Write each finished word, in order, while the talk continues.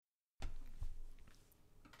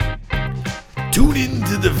Tune in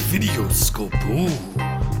to the Video Scope. Ooh.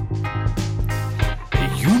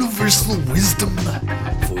 A universal wisdom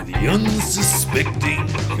for the unsuspecting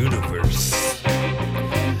universe.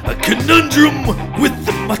 A conundrum with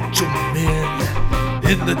the Macho Man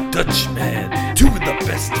and the Dutch Man. Two of the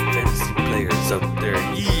best fantasy players out there.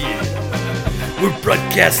 Yeah. We're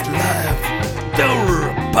broadcast live. Tower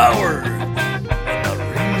of Power and the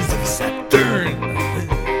Rings of Saturn.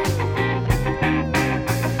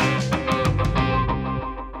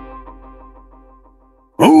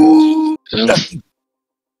 Oh,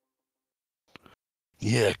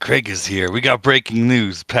 yeah, Craig is here. We got breaking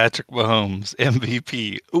news. Patrick Mahomes,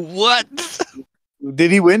 MVP. What?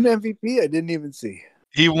 Did he win MVP? I didn't even see.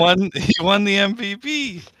 He won the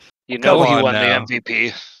MVP. You know Come he on won now. the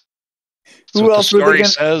MVP. That's Who what else the were they story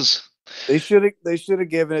gonna- says. They should have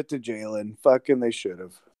given it to Jalen. Fucking they should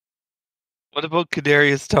have. What about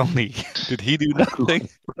Kadarius Toney? Did he do nothing?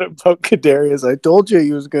 What about Kadarius? I told you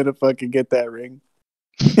he was gonna fucking get that ring.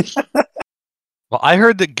 Well, I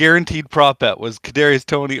heard that guaranteed prop bet was Kadarius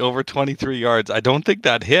Toney over 23 yards. I don't think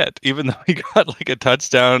that hit, even though he got like a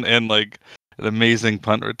touchdown and like an amazing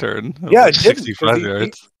punt return. Of, Yeah, like, it didn't, 65 'cause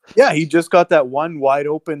yards. Yeah, he just got that one wide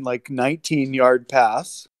open, like 19-yard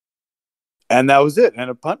pass, and that was it, and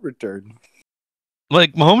a punt return.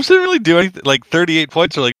 Like Mahomes didn't really do anything. Like 38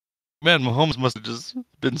 points are like, man, Mahomes must have just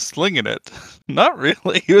been slinging it. Not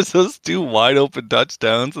really. It was those two wide open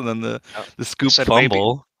touchdowns and then the scoop Said maybe.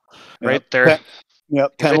 fumble. Right Yep. there. Yep,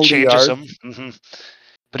 If it penalty changes yard. them.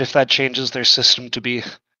 But if that changes their system to be...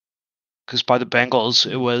 Because by the Bengals,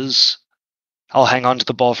 it was... I'll hang on to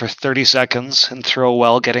the ball for 30 seconds and throw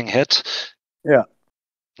well getting hit. Yeah.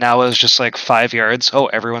 Now it was just like 5 yards. Oh,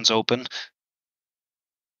 everyone's open.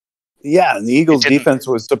 Yeah, and the Eagles' didn't- defense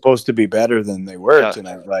was supposed to be better than they were Yeah.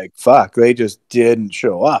 tonight. Like, fuck, they just didn't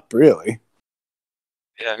show up, really.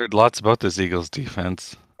 Yeah, I heard lots about this Eagles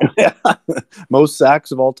defense. Most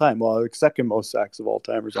sacks of all time. Well, like second most sacks of all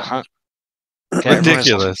time or something. Uh-huh. Yeah, everyone was-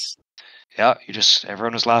 Ridiculous. Yeah,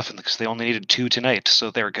 everyone was laughing because they only needed 2 tonight, so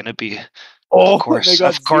they were going to be... Oh, Of course, they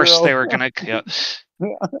got they zero. were going to... Yeah.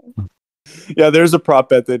 Yeah, there's a prop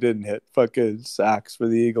bet they didn't hit. Fucking sacks for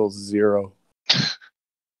the Eagles, 0.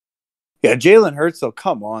 Yeah, Jalen Hurts, though,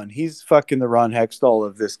 come on. He's fucking the Ron Hextall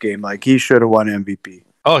of this game. Like, he should have won MVP.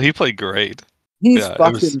 Oh, he played great. He's Yeah, it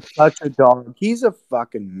fucking was- such a dog. He's a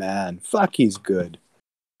fucking man. Fuck, he's good.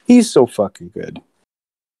 He's so fucking good.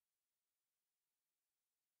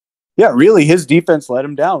 Yeah, really, his defense let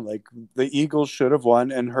him down. Like, the Eagles should have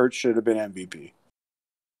won, and Hurts should have been MVP.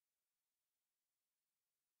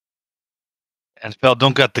 NFL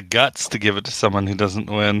don't got the guts to give it to someone who doesn't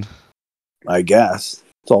win. I guess.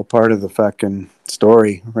 It's all part of the fucking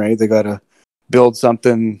story, right? They got to build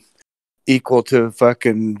something equal to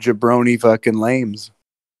fucking jabroni fucking lames.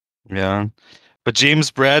 Yeah. But James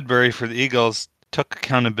Bradbury for the Eagles took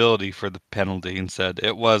accountability for the penalty and said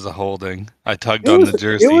it was a holding. I tugged on the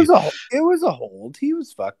jersey. It was a hold. He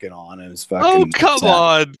was fucking on his fucking. Oh, come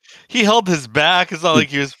side. on. He held his back. It's not like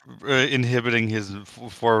he was inhibiting his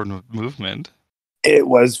forward movement. It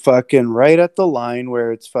was fucking right at the line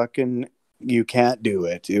where it's fucking. You can't do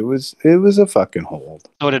it. It was a fucking hold.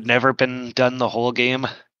 So it had never been done the whole game.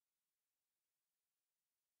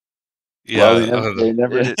 Yeah. Well, they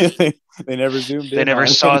never they never zoomed in. They never on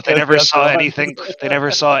it. saw. They never That's saw why. anything. They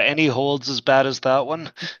never saw any holds as bad as that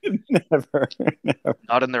one. never.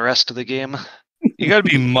 Not in the rest of the game. You got to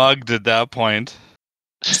be mugged at that point.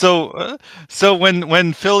 So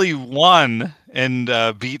when Philly won and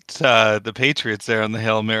beat the Patriots there on the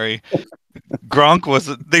Hail Mary,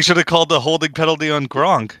 Gronk they should have called the holding penalty on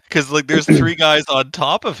Gronk because like there's 3 guys on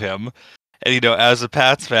top of him, and as a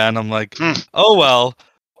Pats fan, I'm like, oh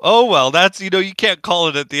well, that's you can't call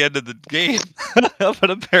it at the end of the game, but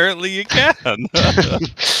apparently you can.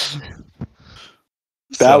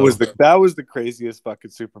 That was the craziest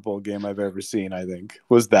fucking Super Bowl game I've ever seen. I think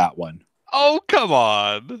was that one. Oh, come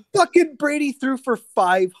on. Fucking Brady threw for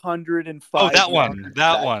 505. Oh, that one.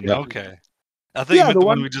 That one. Okay. I think you meant the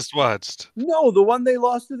one we just watched. No, the one they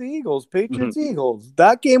lost to the Eagles, Patriots Eagles.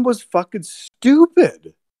 That game was fucking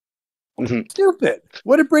stupid. Stupid.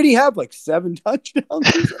 What did Brady have? Like 7 touchdowns?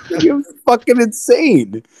 It was fucking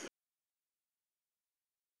insane.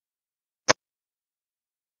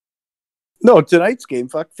 No, tonight's game,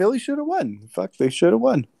 fuck, Philly should have won. Fuck, they should have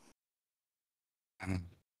won.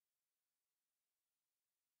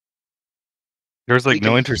 There was like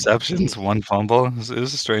no interceptions, 1 fumble. It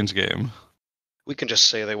was a strange game. We can just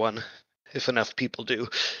say they won if enough people do.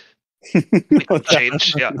 Make them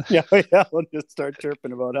change. Yeah. Yeah. We'll just start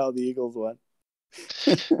chirping about how the Eagles won.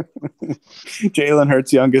 Jalen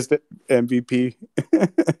Hurts, youngest MVP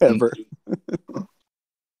ever.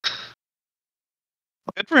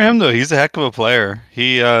 Good for him though. He's a heck of a player.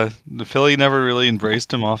 The Philly never really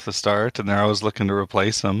embraced him off the start, and they're always looking to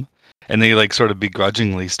replace him. And they like sort of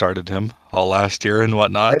begrudgingly started him all last year and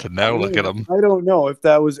whatnot, and now look at him. I don't know if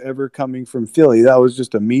that was ever coming from Philly. That was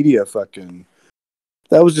just a media saying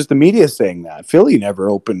that. Philly never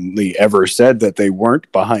openly ever said that they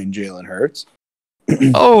weren't behind Jalen Hurts.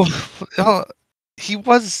 He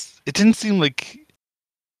was. It didn't seem like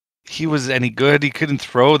he was any good. He couldn't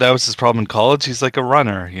throw. That was his problem in college. He's like a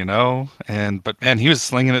runner, but man, he was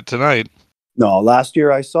slinging it tonight. No, last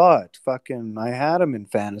year I saw it. I had him in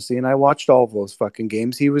fantasy, and I watched all of those fucking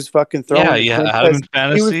games. He was fucking throwing. Yeah, I had him in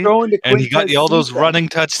fantasy. He was throwing to Quintez, and he got all those running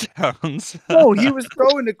touchdowns. No, he was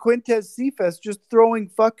throwing to Quintez Cephas, just throwing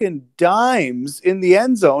fucking dimes in the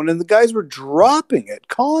end zone, and the guys were dropping it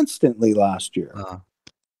constantly last year.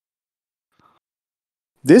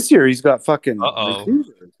 This year he's got fucking. Well,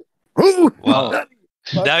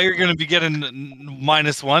 now you're going to be getting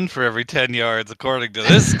 -1 for every 10 yards, according to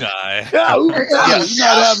this guy. He's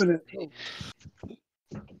not having it.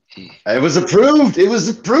 It was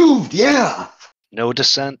approved. Yeah. No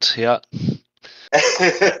dissent. Yeah.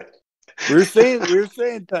 we were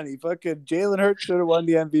saying, Tony, fucking Jalen Hurts should have won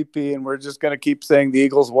the MVP, and we're just going to keep saying the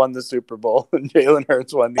Eagles won the Super Bowl and Jalen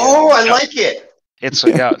Hurts won the MVP. I like it. It's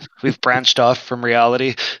we've branched off from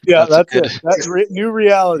reality. Yeah, that's it. That's new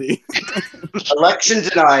reality. Election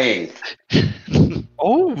denying.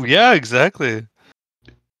 Oh yeah, exactly.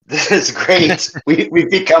 This is great.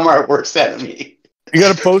 We've become our worst enemy. You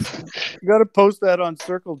gotta post that on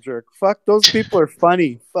Circle Jerk. Fuck, those people are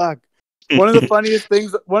funny. Fuck. One of the funniest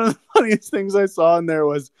things I saw in there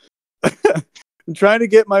was I'm trying to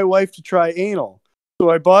get my wife to try anal. So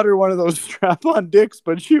I bought her one of those strap-on dicks,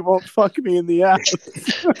 but she won't fuck me in the ass.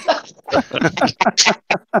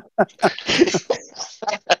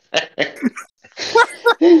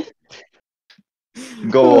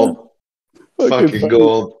 Gold. Fucking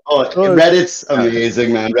gold. Reddit's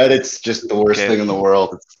amazing, man. Reddit's just the worst thing in the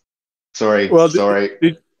world. Sorry.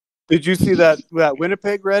 Did you see that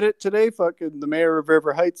Winnipeg Reddit today? Fucking the mayor of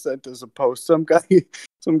River Heights sent us a post. Some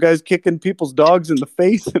guy's kicking people's dogs in the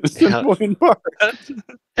face in a Assiniboine Park.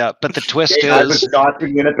 Yeah, but the twist is I was not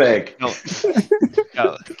in Winnipeg. No.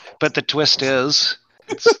 Yeah, but the twist is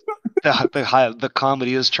the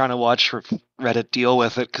comedy is trying to watch Reddit deal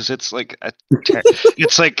with it because it's like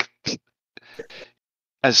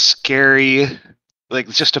a scary, like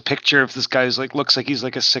just a picture of this guy who's like looks like he's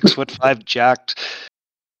like a 6'5" jacked,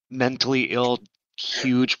 mentally ill,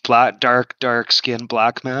 huge dark skinned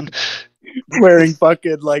black man wearing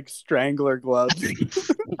fucking like strangler gloves.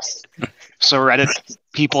 So Reddit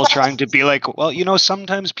people trying to be like, well,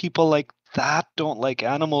 sometimes people like that don't like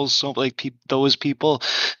animals, so like those people.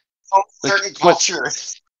 Certain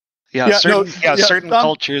cultures. Certain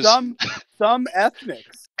cultures. Some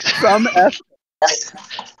ethnics.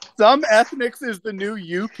 Some ethnics is the new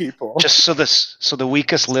you people. Just so the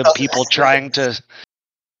weakest lib people trying to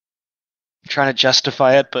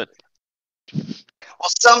justify it, but well,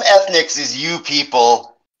 some ethnics is you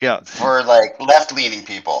people. Yeah. For like left-leaning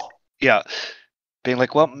people. Yeah. Being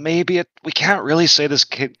like, well, maybe we can't really say this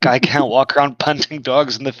guy can't walk around punting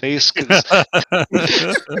dogs in the face because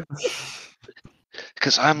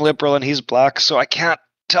I'm liberal and he's black, so I can't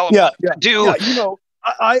tell him what to do. Yeah,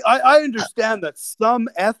 I understand that some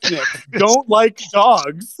ethnics don't like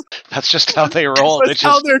dogs. That's just how they roll. That's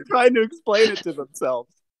how they're trying to explain it to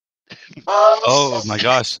themselves. Oh my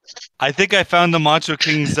gosh! I think I found the Macho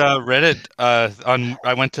Kings Reddit.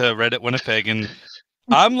 I went to Reddit Winnipeg, and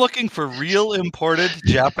I'm looking for real imported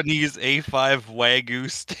Japanese A5 Wagyu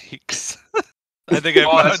steaks. I think I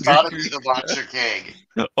found it's gotta be the Macho King,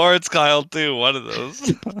 or it's Kyle too. One of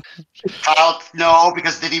those. Kyle, no,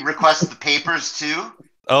 because did he request the papers too?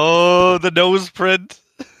 Oh, the nose print.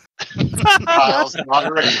 Kyle's got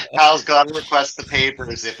to request the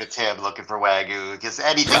papers if it's him looking for Wagyu, because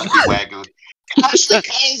anything can be Wagyu. Actually,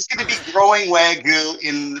 Kyle's going to be growing Wagyu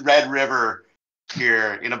in Red River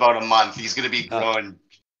here in about a month. He's going to be growing.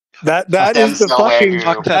 That is the fucking.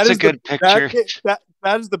 Wagyu. That's a good picture.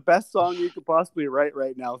 That is the best song you could possibly write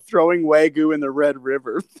right now. Throwing Wagyu in the Red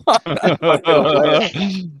River.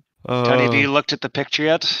 Tony, have you looked at the picture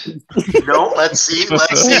yet? No, let's see.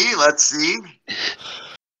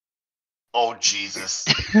 Oh, Jesus.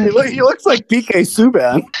 He looks like PK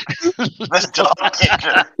Subban. The dog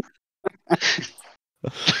kicker.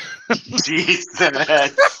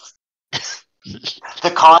 Jesus.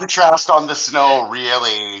 The contrast on the snow,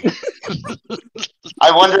 really.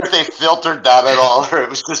 I wonder if they filtered that at all, or it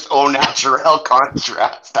was just au naturel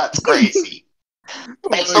contrast. That's crazy.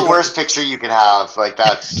 That's the worst picture you can have. Like,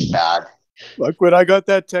 that's bad. Like when I got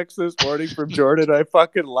that text this morning from Jordan, I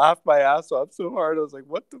fucking laughed my ass off so hard. I was like,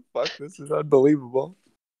 "What the fuck? This is unbelievable."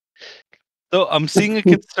 So I'm seeing a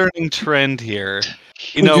concerning trend here.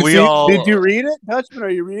 You Did know, Did you read it, Dutchman? Are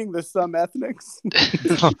you reading the Some Ethnics?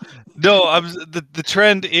 No, the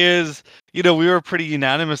trend is, we were pretty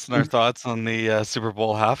unanimous in our thoughts on the Super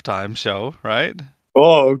Bowl halftime show, right?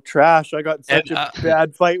 Oh, trash! I got such And, a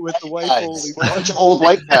bad fight with the wife. Guys, Holy a bunch of old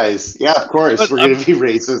white guys. Yeah, of course. But We're going to be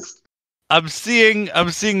racist. I'm seeing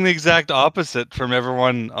the exact opposite from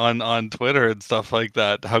everyone on Twitter and stuff like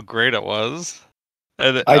that. How great it was.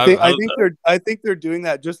 And I think they're doing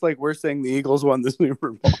that just like we're saying the Eagles won the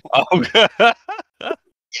Super Bowl. Oh,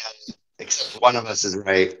 Except one of us is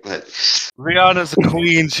right, but Rihanna's a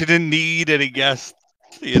queen. She didn't need any guests,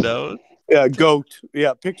 Yeah, goat.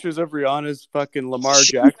 Yeah, pictures of Rihanna's fucking Lamar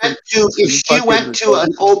Jackson. If she went to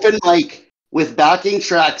an open mic with backing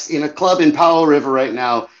tracks in a club in Powell River right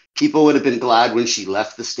now, people would have been glad when she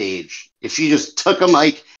left the stage. If she just took a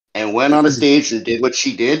mic and went on a stage and did what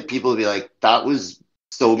she did, people would be like, "That was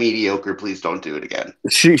so mediocre. Please don't do it again."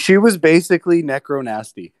 She was basically Necro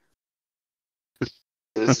Nasty.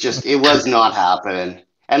 It was not happening.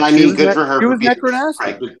 And I mean, good for her. She was Necro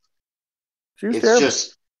Nasty. She was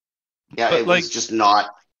terrible. It was just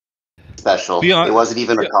not special. It wasn't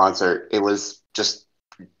even a concert. It was just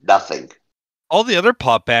nothing. All the other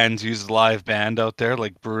pop bands use live band out there,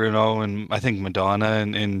 like Bruno and I think Madonna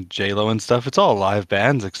and J-Lo and stuff. It's all live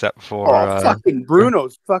bands except for fucking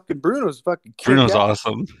Bruno's fucking Bruno's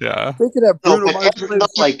awesome. Yeah. They could have Bruno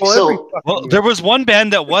Well, there was one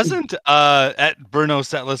band that wasn't at Bruno's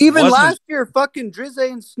set list. Even last year, fucking Drizzy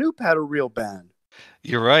and Snoop had a real band.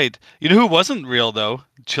 You're right. You know who wasn't real though?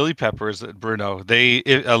 Chili Peppers at Bruno. They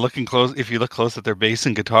looking close. If you look close at their bass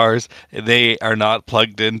and guitars, they are not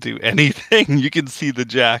plugged into anything. You can see the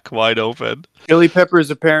jack wide open. Chili Peppers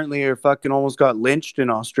apparently are fucking almost got lynched in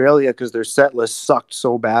Australia because their set list sucked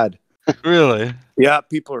so bad. Really? Yeah,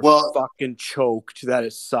 people are fucking choked that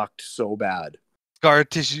it sucked so bad. Scar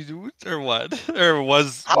tissue or what? Or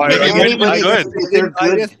was I guess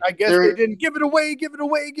they didn't give it away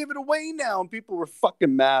now, and people were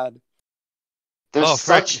fucking mad. There's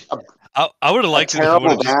such I would have liked it if it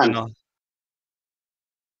would have just been on.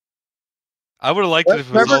 I would have liked it if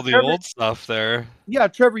it was all the old stuff there. Yeah,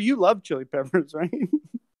 Trevor, you love Chili Peppers, right?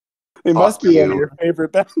 They must be one of your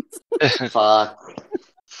favorite bands.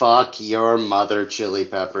 Fuck your mother, Chili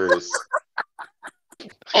Peppers.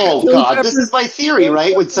 Oh God, this is my theory,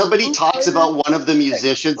 right? When somebody talks about one of the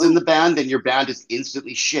musicians in the band, then your band is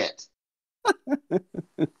instantly shit.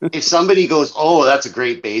 If somebody goes, "Oh, that's a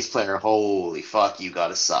great bass player," holy fuck, you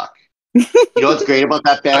gotta suck. You know what's great about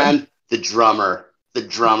that band? The drummer. The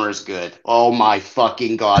drummer's good. Oh my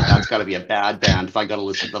fucking God, that's gotta be a bad band if I gotta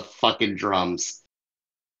listen to the fucking drums.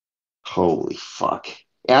 Holy fuck.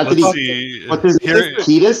 Anthony, what's his name?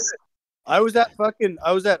 Kiedis? I was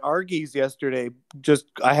at Argy's yesterday.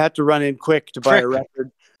 I had to run in quick to buy a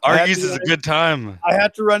record. Argy's is a good time. I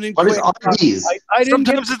had to run in quick. What is Argy's?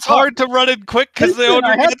 Sometimes it's hard to run in quick because the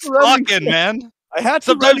owner gets talking, man.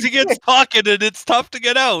 Sometimes he gets talking and it's tough to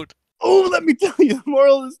get out. Oh, let me tell you the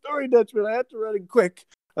moral of the story, Dutchman. I had to run in quick.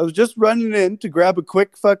 I was just running in to grab a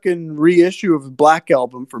quick fucking reissue of the Black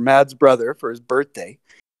Album for Mad's brother for his birthday.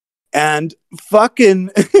 And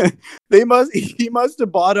fucking, he must have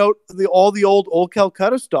bought out all the old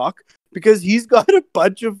Calcutta stock because he's got a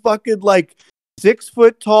bunch of fucking like 6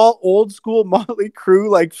 foot tall old school Motley Crue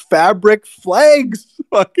like fabric flags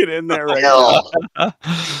fucking in there right now.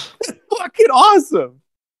 It's fucking awesome.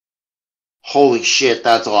 Holy shit,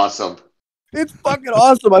 that's awesome. It's fucking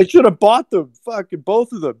awesome. I should have bought them. Fucking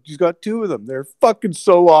both of them. He's got 2 of them. They're fucking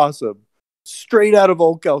so awesome. Straight out of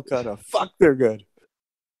old Calcutta. Fuck, they're good.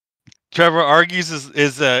 Trevor, Argy's is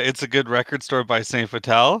it's a good record store by Saint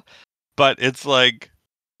Vital, but it's like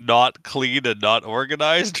not clean and not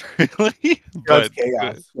organized, really. That's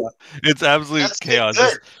chaos. Yeah. It's absolute chaos.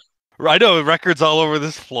 I know records all over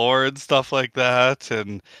this floor and stuff like that,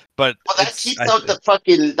 but that keeps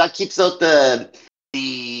out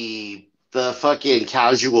the fucking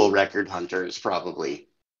casual record hunters probably.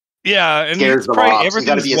 Yeah, and everything's well priced.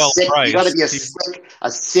 You gotta be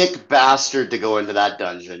a sick bastard to go into that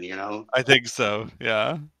dungeon, you know? I think so,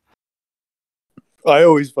 yeah. I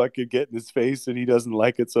always fucking get in his face and he doesn't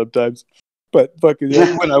like it sometimes. But fucking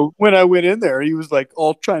when I went in there, he was like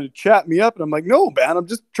all trying to chat me up, and I'm like, no, man, I'm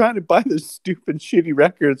just trying to buy this stupid shitty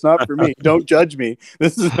record. It's not for me. Don't judge me.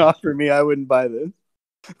 This is not for me. I wouldn't buy this.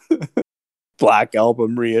 Black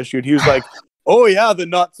Album reissued. He was like, oh yeah, the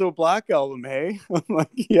Not So Black album, hey? I'm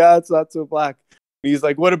like, yeah, it's not so black. He's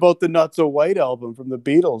like, what about the Not So White album from the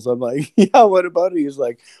Beatles? I'm like, yeah, what about it? He's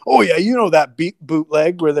like, oh yeah, you know that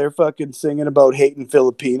bootleg where they're fucking singing about hating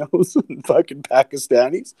Filipinos and fucking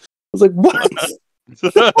Pakistanis? I was like, what?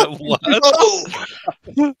 What? Oh,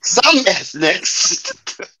 some ethnics.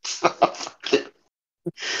 I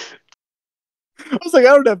was like, I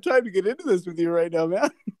don't have time to get into this with you right now, man.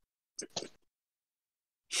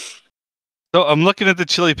 So I'm looking at the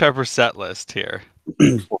Chili Pepper set list here.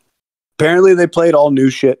 Apparently they played all new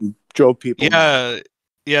shit and drove people mad.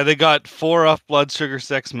 Yeah, they got 4 off Blood Sugar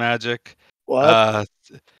Sex Magic, What?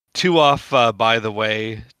 2 off By the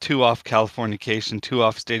Way, 2 off Californication, 2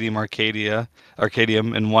 off Stadium Arcadium,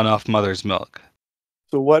 and 1 off Mother's Milk.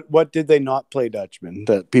 So what did they not play, Dutchman,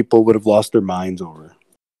 that people would have lost their minds over?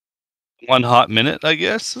 1 Hot Minute, I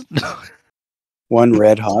guess. 1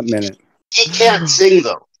 red hot minute. He can't sing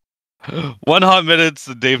though. 1 Hot Minute's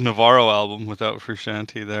the Dave Navarro album without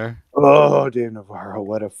Frusciante there. Oh, Dave Navarro,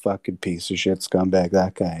 what a fucking piece of shit scumbag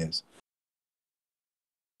that guy is.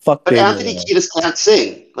 Fuck But Dave Anthony Navarro. Kiedis can't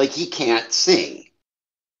sing. Like he can't sing.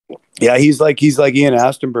 Yeah, he's like Ian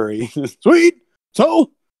Astonbury. Sweet.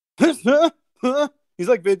 So he's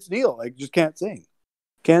like Vince Neil, like just can't sing.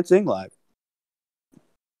 Can't sing live.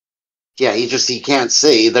 Yeah, he can't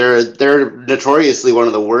sing. They're notoriously one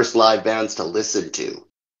of the worst live bands to listen to.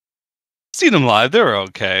 Seen them live, they were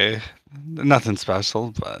okay. Nothing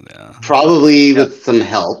special, but yeah. Probably with some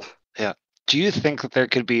help. Do you think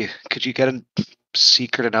that could you get a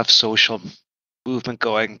secret enough social movement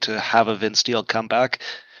going to have a Vince Neil comeback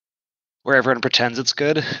where everyone pretends it's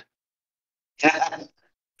good?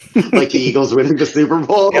 Like the Eagles winning the Super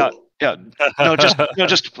Bowl. Yeah. No,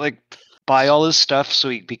 just like buy all his stuff so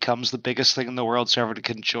he becomes the biggest thing in the world so everyone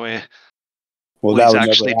can enjoy Well, what that he's would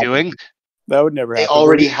actually never happen. doing. That would never They happen.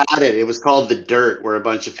 already had it. It was called The Dirt, where a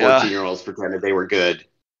bunch of 14-year-olds pretended they were good.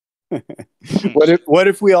 What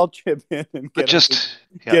if we all chip in and But get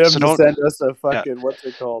yeah, him so to don't, send us a fucking what's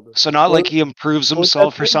it called? so not like he improves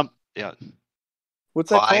himself or something. Yeah. What's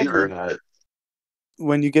that Fine called? or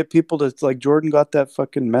When you get people to like Jordan got that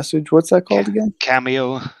fucking message. What's that called again?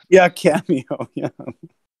 Cameo. Yeah, cameo. Yeah.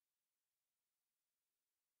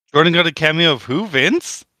 Jordan got a cameo of who?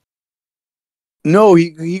 Vince? No,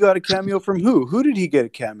 he got a cameo from who? Who did he get a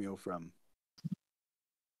cameo from?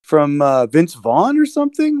 From Vince Vaughn or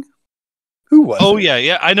something? Who was Oh it?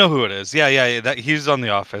 yeah, I know who it is. Yeah. That he's on The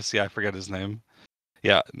Office. Yeah, I forget his name.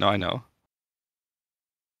 Yeah, no, I know.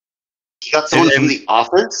 he got someone from And- The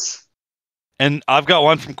Office? And I've got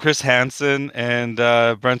one from Chris Hansen, and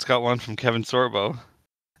Brent's got one from Kevin Sorbo.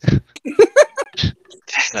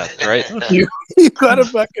 That's right. You got a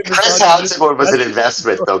fucking Chris Hansen one was an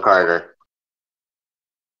investment, though, Carter.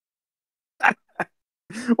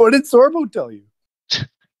 What did Sorbo tell you?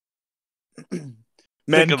 Men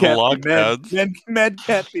Think of the can't log be men. pads. Men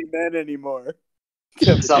can't be men anymore.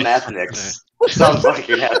 Some ethnics. Some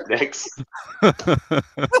fucking ethnics.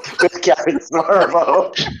 With Kevin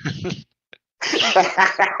Sorbo.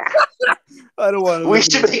 I don't want to. we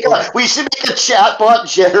should make a chatbot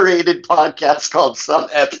generated podcast called Some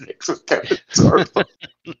Ethnics with Kevin Sorbo.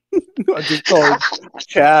 I just call it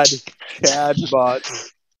Chad bot.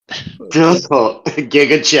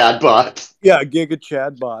 Giga chatbot. Yeah, Giga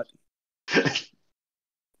Chad bot.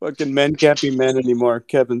 Fucking men can't be men anymore.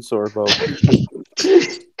 Kevin Sorbo.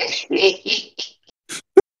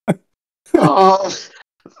 Oh,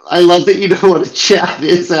 I love that you know what a chat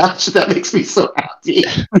is, Ash. That makes me so happy.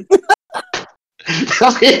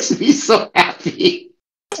 That makes me so happy.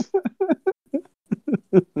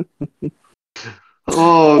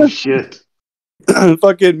 Oh shit.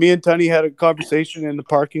 Fucking me and Tunny had a conversation in the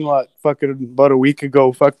parking lot fucking about a week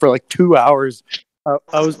ago. Fuck for like 2 hours. I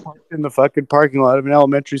was parked in the fucking parking lot of an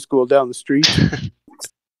elementary school down the street.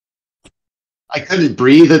 I couldn't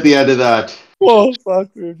breathe at the end of that. Oh fuck,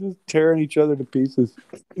 we were just tearing each other to pieces.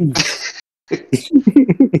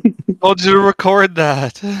 Told you to record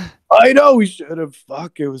that. I know we should have.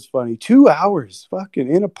 Fuck, it was funny. 2 hours, fucking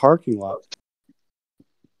in a parking lot.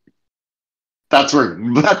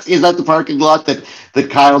 Is that the parking lot that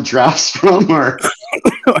Kyle drafts from, or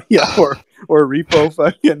Yeah, or Repo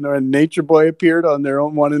fucking or Nature Boy appeared on their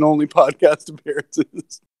own one and only podcast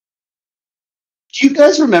appearances. do you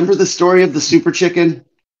guys remember the story of the Super Chicken?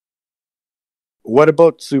 What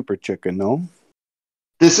about Super Chicken? No.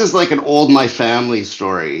 This is like an old My Family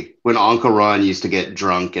story when Uncle Ron used to get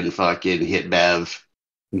drunk and fucking hit Bev.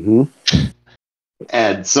 Mm-hmm.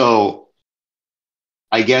 And so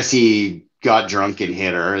I guess he got drunk and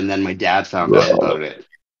hit her, and then my dad found out about it.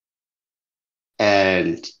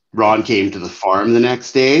 And Ron came to the farm the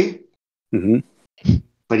next day, Mm-hmm.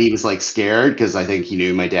 but he was like scared because I think he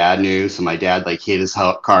knew my dad knew. So my dad like hid his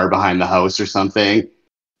car behind the house or something,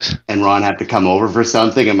 and Ron had to come over for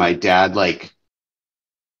something, and my dad like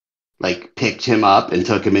picked him up and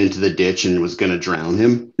took him into the ditch and was gonna drown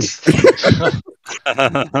him.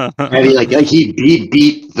 And he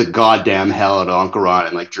beat the goddamn hell out of Uncle Ron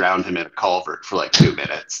and like drowned him in a culvert for like 2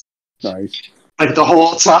 minutes. Nice. Like the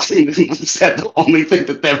whole time, he said the only thing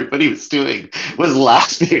that everybody was doing was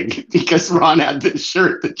laughing because Ron had this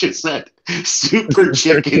shirt that just said "Super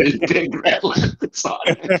Chicken" and big red letters on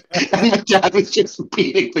it, and my dad was just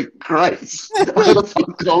beating the Christ out of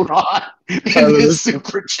Uncle Ron in his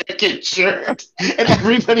Super Chicken shirt, and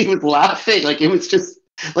everybody was laughing. Like it was just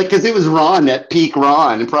like because it was Ron at peak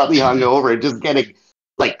Ron and probably hungover and just getting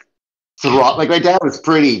like. Like my dad was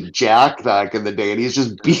pretty jacked back in the day, and he's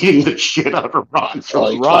just beating the shit out of Ron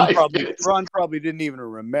for like Ron probably didn't even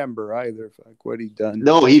remember either. Like what he'd done.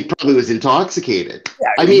 No, he probably was intoxicated. Yeah,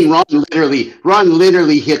 I mean, Ron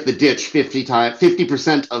literally hit the ditch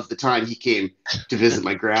 50% of the time he came to visit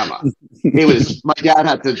my grandma. It was my dad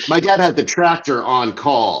had the tractor on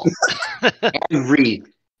call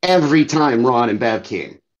every time Ron and Bev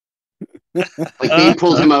came. Like they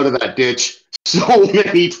pulled him out of that ditch so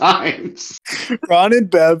many times. Ron and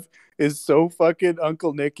Bev is so fucking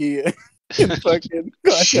Uncle Nicky and fucking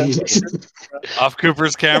off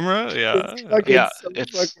Cooper's camera. Yeah,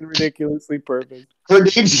 it's fucking ridiculously perfect. Her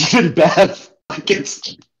name's even Bev.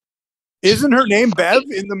 Isn't her name Bev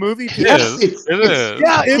in the movie? Too? Yes, it is.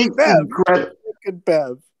 Yeah, it's Bev. Incredible.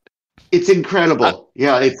 Bev. It's incredible.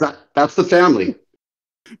 Yeah, that's the family.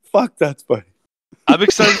 Fuck, that's funny. I'm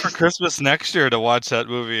excited for Christmas next year to watch that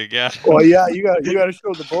movie again. Well, yeah, you got to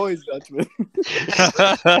show the boys, Dutchman.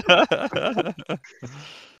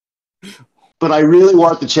 But I really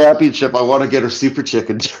want the championship. I want to get her Super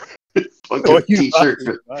Chicken t-shirt.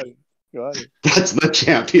 Got it. That's the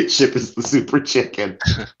championship is the Super Chicken,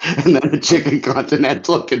 and then the Chicken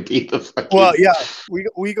Continental can beat the fucking. Well, yeah,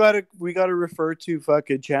 we gotta refer to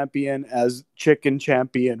fucking champion as Chicken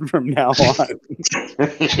Champion from now on.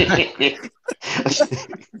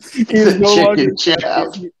 He's no longer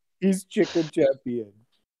champion. He's Chicken Champion.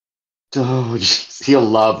 Oh, geez, he'll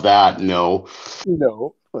love that. No,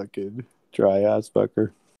 fucking dry ass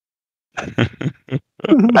fucker.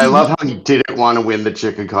 I love how he didn't want to win the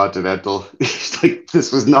Chicken Continental. He's like,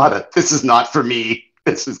 this is not for me.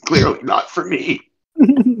 This is clearly not for me.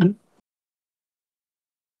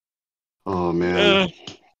 Oh man.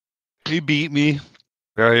 He beat me.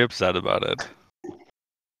 Very upset about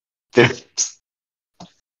it.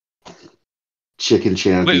 Chicken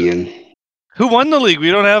Champion. Wait, who won the league? We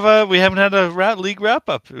haven't had a league wrap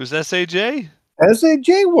up. It was SAJ.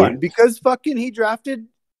 SAJ won because fucking he drafted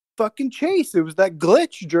fucking Chase. It was that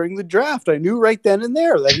glitch during the draft. I knew right then and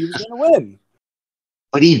there that he was going to win.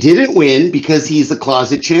 But he didn't win because he's a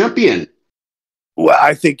closet champion. Well,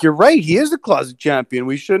 I think you're right. He is a closet champion.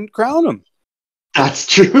 We shouldn't crown him. That's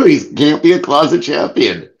true. He can't be a closet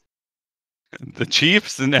champion. The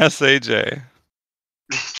Chiefs and SAJ.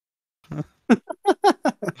 Man.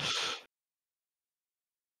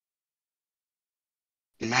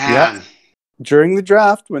 Yeah. During the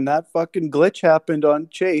draft, when that fucking glitch happened on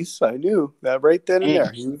Chase, I knew that right then and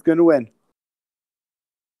there he was going to win.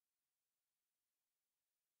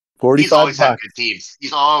 45 He's always had good teams.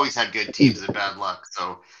 He's always had good teams and bad luck.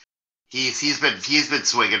 So he's been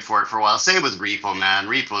swinging for it for a while. Same with Repo, man.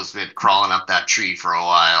 Repo's been crawling up that tree for a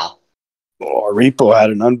while. Oh, Repo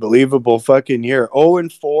had an unbelievable fucking year.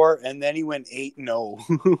 0-4, and then he went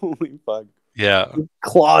 8-0. Holy fuck! Yeah, he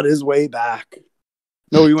clawed his way back.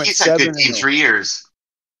 No, he went 7-0. He's had good teams for years.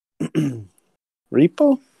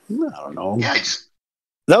 Repo? I don't know. Yeah,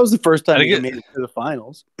 that was the first time he made it to the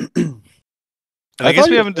finals. I guess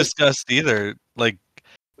we haven't discussed either. Like,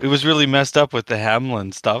 it was really messed up with the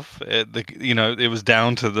Hamlin stuff. It was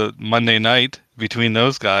down to the Monday night between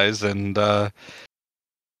those guys, and it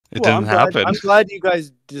didn't happen. I'm glad you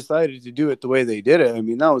guys decided to do it the way they did it. I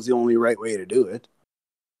mean, that was the only right way to do it.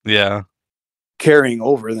 Yeah. Carrying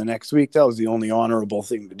over the next week, that was the only honorable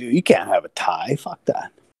thing to do. You can't have a tie. Fuck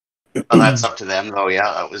that. Well, that's up to them, though.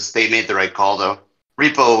 Yeah, they made the right call, though.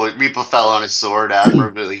 Repo fell on his sword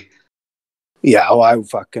admirably. Yeah, well, I was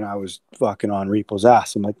fucking on Repo's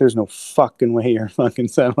ass. I'm like, there's no fucking way you're fucking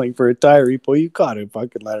settling for a tie, Repo. You gotta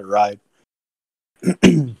fucking let it ride.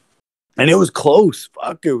 And it was close.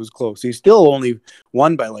 Fuck, it was close. He still only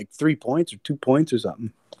won by like 3 points or 2 points or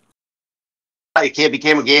something. It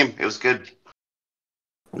became a game. It was good.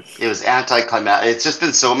 It was anticlimactic. It's just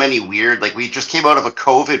been so many weird, like we just came out of a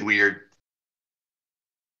COVID weird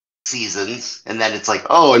seasons, and then it's like,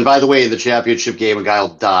 oh, and by the way, in the championship game, a guy will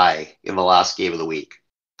die in the last game of the week.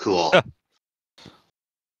 Cool.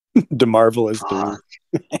 DeMarvel is Fuck.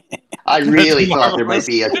 3. I really That's thought there might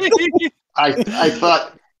be a. I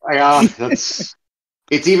thought, yeah, that's.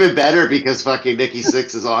 It's even better because fucking Nikki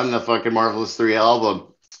Sixx is on the fucking Marvelous 3 album.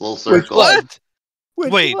 Full circle. What?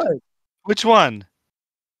 Which Wait. one? Which one?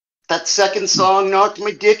 That second song knocked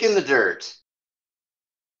my dick in the dirt.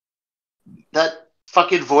 That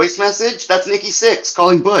fucking voice message? That's Nikki Sixx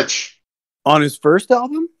calling Butch. On his first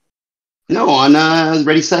album? No, on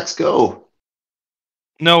Ready, Sex, Go.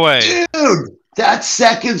 No way. Dude, that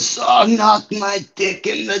second song knocked my dick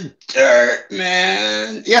in the dirt,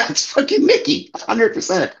 man. Yeah, it's fucking Nikki.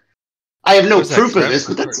 100%. I have no Was that proof of Crep? this,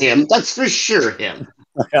 but that's him. That's for sure him.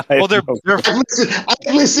 Well, they're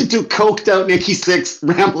I've listened to coked out Nikki Sixx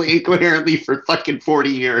rambling incoherently for fucking 40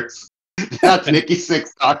 years. That's Nikki Sixx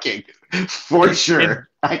talking. For sure.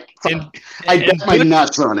 I bet my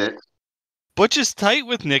nuts on it. Butch is tight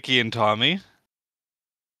with Nikki and Tommy,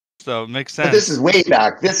 so it makes sense. But this is way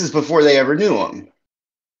back. This is before they ever knew him.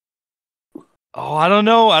 Oh, I don't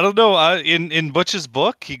know. In Butch's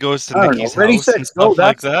book, he goes to I don't Nikki's know. Ready, house Set, and stuff Go,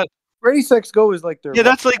 like that. Ready, Sex, Go is like their... Yeah,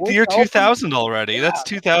 that's like the fourth year album? 2000 already. Yeah. That's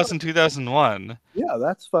 2000, 2001. Yeah,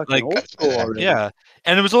 that's fucking Like, old school already. Yeah,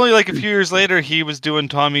 and it was only like a few years later he was doing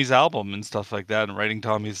Tommy's album and stuff like that and writing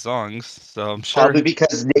Tommy's songs. So I'm sure. Probably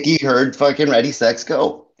because Nikki heard fucking Ready, Sex,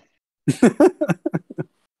 Go. Yeah,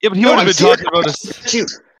 but he No, would have I'm been serious. talking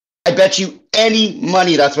about I bet you any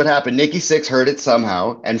money that's what happened. Nikki Sixx heard it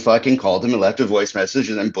somehow and fucking called him and left a voice message,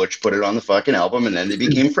 and then Butch put it on the fucking album, and then they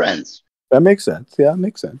became friends. That makes sense. Yeah, it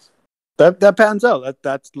makes sense. That pans out.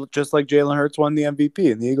 That's just like Jalen Hurts won the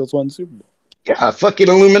MVP and the Eagles won the Super Bowl. Yeah, fucking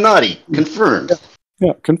Illuminati. Confirmed.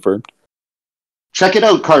 Yeah, confirmed. Check it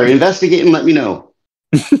out, Carter. Investigate and let me know.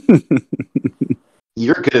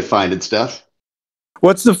 You're good at finding stuff.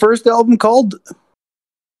 What's the first album called?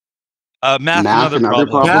 Math and Math Other and Other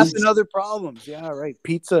Problems. Problems. Math and Other Problems. Yeah, right.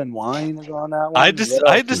 Pizza and Wine is on that one. I had What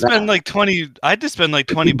to else? spend like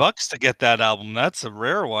 $20 to get that album. That's a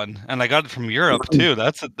rare one, and I got it from Europe too.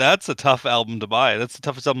 That's a tough album to buy. That's the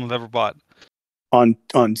toughest album I've ever bought. on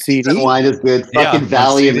CD. Wine is good. Yeah, Fucking on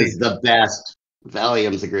Valium CD. is the best.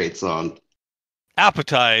 Valium's a great song.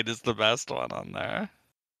 Appetite is the best one on there.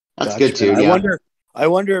 That's Gotcha. good too. I Yeah.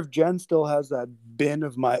 wonder if Jen still has that bin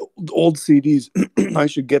of my old CDs. I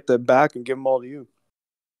should get them back and give them all to you.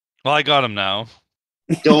 Well, I got him now.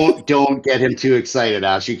 Don't get him too excited,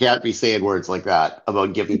 Ash. You can't be saying words like that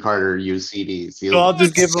about giving Carter used CDs. So I'll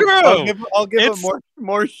just give It's him. true. I'll give him It's-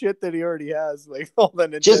 more shit that he already has. Like all the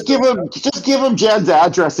Nintendo Just give him stuff. just give him Jen's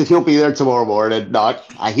address and he'll be there tomorrow morning. Not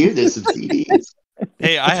I hear there's some CDs.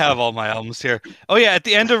 Hey, I have all my albums here. Oh yeah, at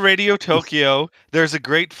the end of Radio Tokyo, there's a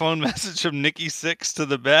great phone message from Nikki Sixx to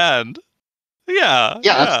the band. Yeah.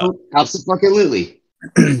 Yeah, absolutely.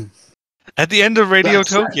 At the end of Radio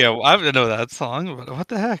That's right. Tokyo, I don't know that song. But what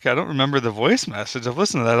the heck? I don't remember the voice message. I've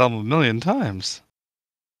listened to that album a million times.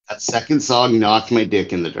 That second song knocked my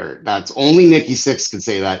dick in the dirt. That's only Nikki Sixx can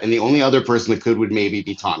say that, and the only other person that could would maybe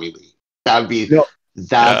be Tommy Lee. That would be No.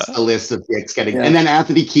 that's the list of dicks getting, Yeah. and then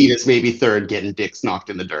Anthony Kiedis maybe third, getting dicks knocked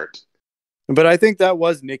in the dirt. But I think that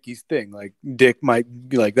was Nikki's thing. Like Dick might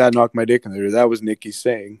like that knocked my dick in the dirt. That was Nikki's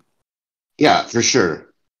saying. Yeah, for sure.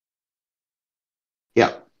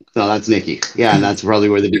 Yeah, no, that's Nikki. Yeah, and that's probably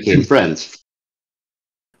where they became friends.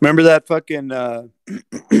 Remember that fucking the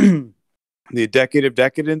Decade of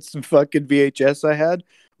Decadence fucking VHS I had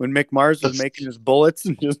when Mick Mars was making his bullets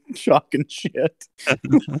and just shocking shit.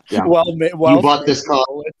 Yeah. while You bought this car.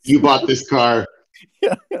 bullets. You bought this car.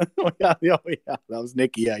 Yeah, yeah, that was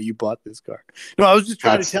Nikki. Yeah, you bought this car. No, I was just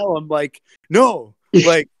trying to tell him, like, no,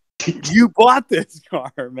 like, you bought this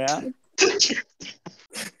car, man.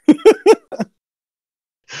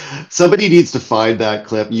 Somebody needs to find that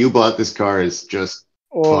clip. You bought this car is just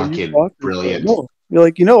Oh, fucking you bought this brilliant. car. No, you're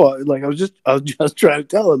like, like, I was just trying to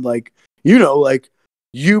tell him, like, like,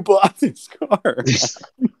 you bought this car.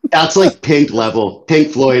 That's like Pink level.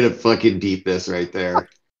 Pink Floyd of fucking deepness right there.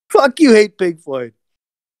 Fuck you, hate Pink Floyd.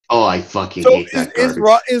 Oh, I fucking So hate that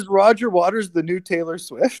garbage. is Roger Waters the new Taylor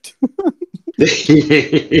Swift?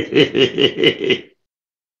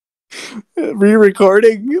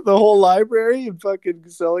 Re-recording the whole library and fucking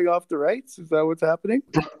selling off the rights? Is that what's happening?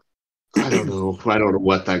 I don't know. I don't know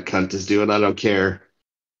what that cunt is doing. I don't care.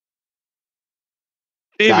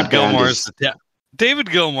 David That band Gilmour is- David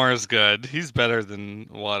Gilmour is good. He's better than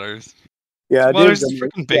Waters. Yeah, Waters is a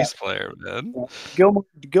David freaking bass player, man.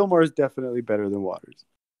 Gilmore is definitely better than Waters.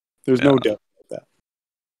 There's no doubt about that.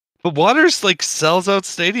 But Waters like sells out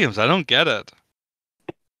stadiums. I don't get it.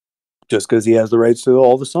 Just because he has the rights to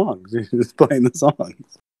all the songs, he's just playing the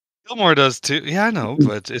songs. Gilmore does too. Yeah, I know,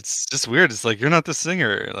 but it's just weird. It's like you're not the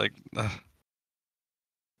singer. Like,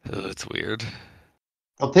 it's weird.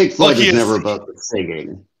 Well, Pink Floyd he is is- never about the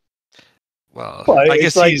singing. Well, Well, I it's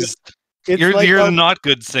guess like- he's. It's You're like the how- not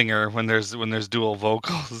good singer when there's dual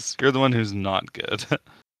vocals. You're the one who's not good.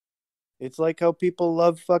 It's like how people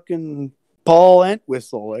love fucking Paul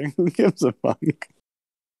Entwistle. Like, who gives a fuck?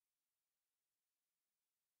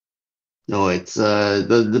 No, it's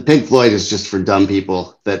the Pink Floyd is just for dumb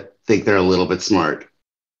people that think they're a little bit smart.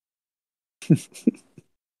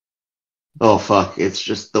 Oh fuck, it's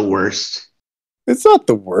just the worst. It's not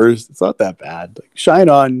the worst. It's not that bad. Like, Shine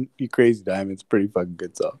On, You Crazy Diamond's pretty fucking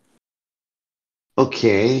good song.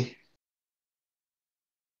 Okay.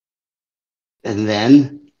 And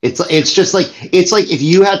then it's just like if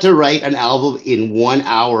you had to write an album in 1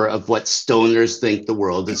 hour of what stoners think the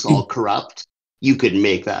world is all corrupt, you could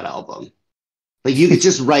make that album. Like you could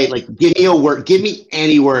just write like give me a word, give me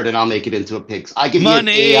any word, and I'll make it into a Pink's. I could be an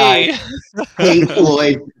AI Pink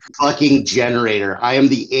Floyd fucking generator. I am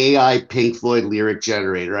the AI Pink Floyd lyric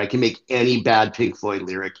generator. I can make any bad Pink Floyd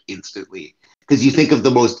lyric instantly. Because you think of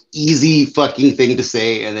the most easy fucking thing to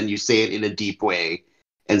say, and then you say it in a deep way,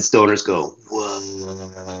 and stoners go,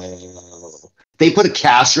 whoa. They put a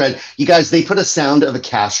cash register. You guys, they put a sound of a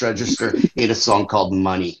cash register in a song called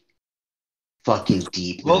Money. Fucking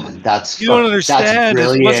deep, Well, man. That's You don't That's understand. It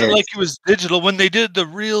brilliant. wasn't like it was digital. When they did the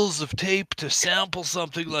reels of tape to sample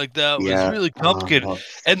something like that, it was really complicated.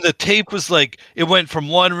 And the tape was like, it went from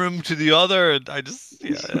one room to the other. And I just,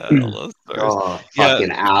 all those stories. Oh, Yeah,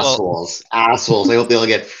 fucking assholes. Assholes. I hope they all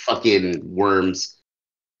get fucking worms.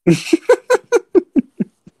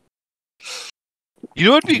 You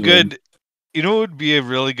know what would be good? You know what would be a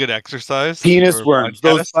really good exercise? Penis for a worms.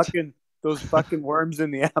 podcast? Those fucking worms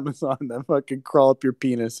in the Amazon that fucking crawl up your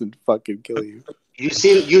penis and fucking kill you. You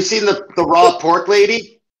seen the raw pork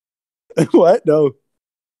lady? What? No.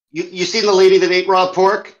 You seen the lady that ate raw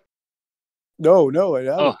pork? No, I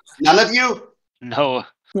haven't. Oh, None of you? no.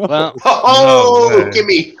 Well, Oh, No way. give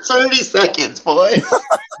me 30 seconds, boy.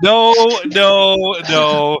 No.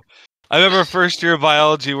 I remember first year of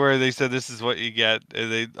biology where they said this is what you get.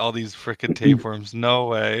 And all these frickin' tapeworms. No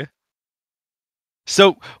way.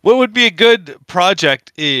 So, what would be a good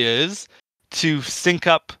project is to sync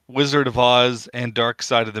up Wizard of Oz and Dark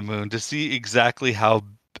Side of the Moon to see exactly how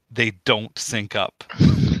they don't sync up.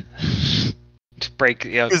 to break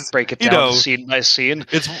it you down know, scene by scene.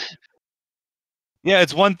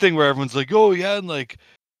 It's one thing where everyone's like, oh yeah,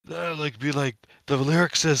 and be like the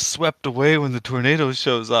lyric says swept away when the tornado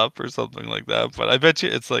shows up or something like that. But I bet you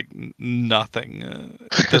it's like nothing.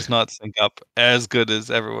 It does not sync up as good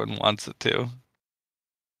as everyone wants it to.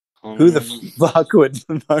 Who the fuck would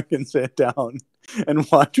fucking sit down and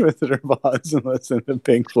watch Wizard of Oz and listen to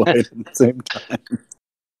Pink Floyd at the same time?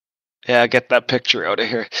 Yeah, get that picture out of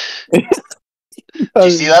here. Did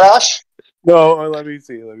you see that, Ash? No, let me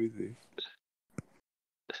see.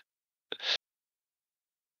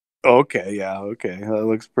 Okay, yeah, okay. That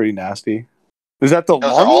looks pretty nasty. Is that the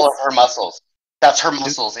Those lungs? are all of her muscles. That's her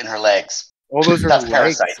muscles in her legs. Oh, those are That's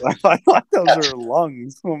legs. parasites. I thought those are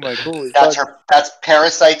lungs. Oh my holy That's fuck. her. That's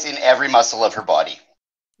parasites in every muscle of her body,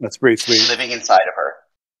 That's pretty sweet. living inside of her.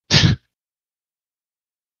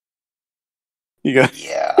 You got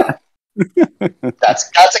Yeah. That's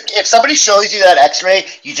if somebody shows you that X-ray,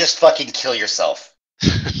 you just fucking kill yourself.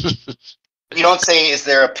 You don't say, "Is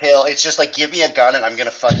there a pill?" It's just like, "Give me a gun and I'm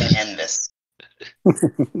gonna fucking end this."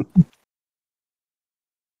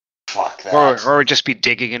 Fuck that. Or just be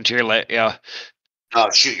digging into your leg. Yeah. Oh,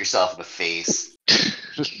 shoot yourself in the face.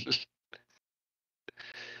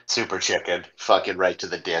 Super chicken. Fucking right to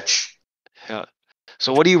the ditch. Yeah.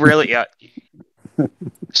 So what do you really? Yeah.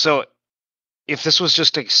 So, if this was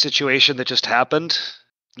just a situation that just happened,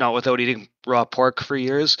 not without eating raw pork for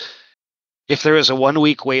years, if there was a 1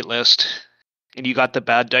 week wait list and you got the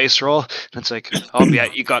bad dice roll, and it's like, oh yeah,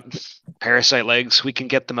 you got parasite legs, we can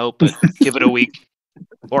get them out, but give it a week.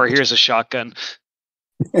 Or here's a shotgun.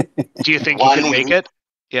 Do you think you 1 can make week? it?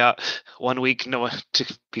 Yeah, 1 week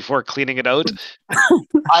before cleaning it out.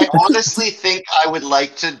 I honestly think I would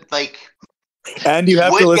like to and you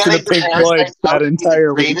have to would listen to getting Pink the Floyd parasites out that be entire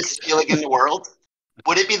the week. greatest feeling in the world.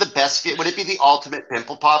 Would it be the best? Would it be the ultimate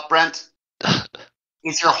pimple pop, Brent?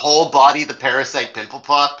 Is your whole body the parasite pimple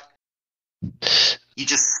pop? You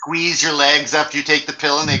just squeeze your legs after you take the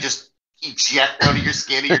pill, and they just eject out of your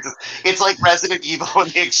skin. And it's like Resident Evil when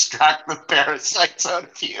they extract the parasites out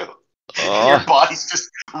of you. And your body's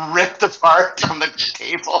just ripped apart on the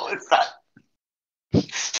table. Is that?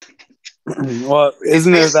 Well,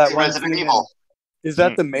 isn't there that Basically one Resident scene Evil? Is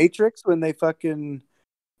that the Matrix when they fucking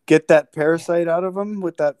get that parasite out of them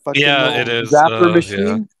with that fucking Yeah, it little is. zapper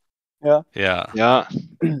machine. Yeah. Yeah.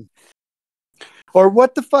 Or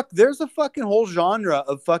what the fuck? There's a fucking whole genre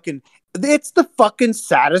of fucking. It's the fucking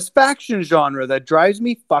satisfaction genre that drives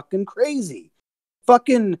me fucking crazy.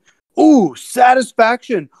 Fucking, ooh,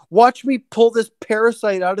 satisfaction. Watch me pull this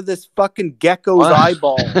parasite out of this fucking gecko's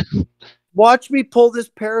eyeball. Watch me pull this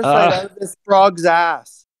parasite out of this frog's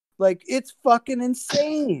ass. Like, it's fucking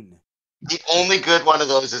insane. The only good one of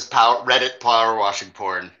those is Reddit power washing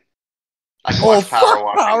porn. I can watch power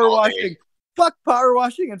washing. Power all washing. day. Fuck power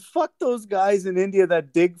washing and fuck those guys in India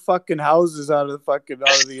that dig fucking houses out of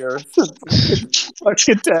the earth.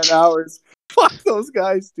 Fucking 10 hours. Fuck those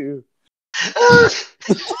guys too.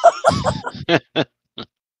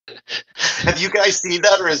 Have you guys seen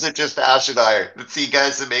that, or is it just Ash and I that see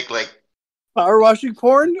guys that make like power washing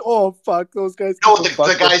porn? Oh fuck those guys. No,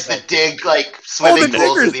 the guys that dig like swimming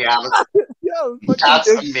pools in the Amazon. Yeah, that's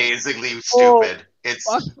amazingly stupid. It's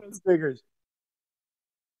fuck those diggers.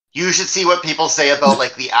 You should see what people say about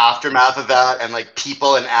like the aftermath of that and like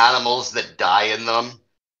people and animals that die in them.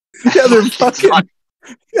 Yeah, they're fucking.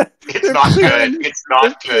 It's not good. It's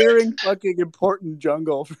not good. Clearing fucking important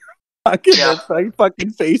jungle for fucking,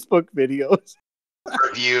 fucking Facebook videos.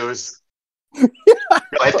 Reviews.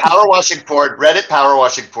 Like power washing porn, Reddit power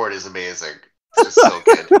washing porn is amazing. It's just so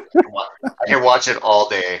good. I can watch it all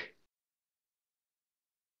day.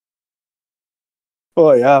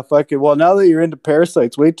 Oh yeah, fucking. Well, now that you're into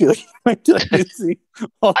parasites, wait till you see.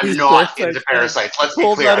 I'm not into parasites. Let's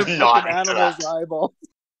be clear. I'm not into that. Eyeball.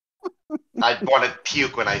 I want to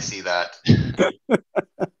puke when I see that.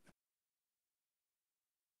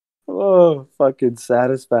 Oh, fucking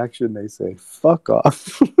satisfaction! They say, "Fuck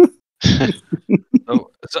off."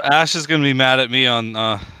 So Ash is gonna be mad at me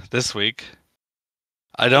on this week.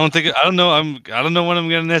 I don't know. I don't know when I'm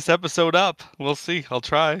getting this episode up. We'll see. I'll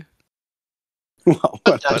try. Well,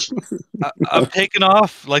 I'm taking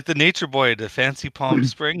off like the Nature Boy to Fancy Palm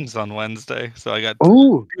Springs on Wednesday, so I got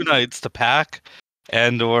 2 nights to pack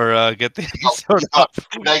and or get the episode up.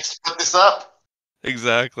 2 nights to put this up.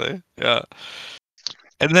 Exactly. Yeah.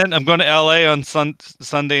 And then I'm going to LA on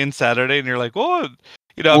Sunday and Saturday, and you're like, oh,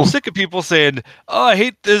 you know, I'm sick of people saying, oh, I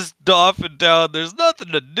hate this dolphin town. There's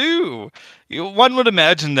nothing to do. One would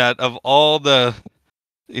imagine that of all the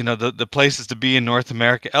places to be in North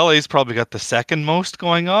America, LA's probably got the second most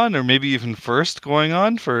going on, or maybe even first going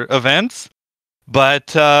on for events. But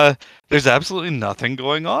there's absolutely nothing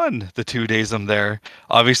going on the 2 days I'm there.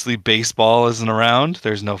 Obviously, baseball isn't around.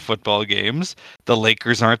 There's no football games. The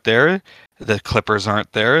Lakers aren't there. The Clippers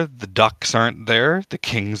aren't there. The Ducks aren't there. The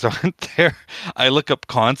Kings aren't there. I look up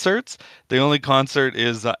concerts. The only concert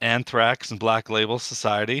is Anthrax and Black Label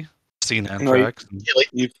Society. Seen Anthrax.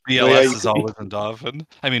 BLS is always in Dauphin.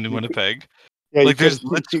 I mean, in Winnipeg. Yeah, like you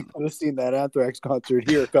could have seen that Anthrax concert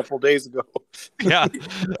here a couple days ago. Yeah,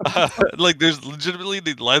 like there's legitimately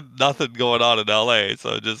nothing going on in LA.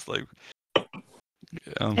 So just like,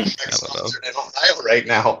 next concert in Ohio right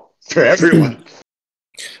now for everyone.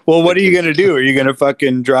 Well, what are you gonna do? Are you gonna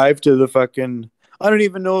fucking drive to the fucking? I don't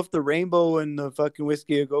even know if the Rainbow and the fucking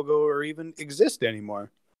Whiskey A Go Go or even exist anymore.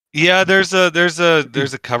 Yeah, there's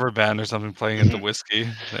a cover band or something playing at the Whiskey.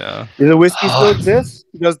 Yeah. Does the Whiskey still exist?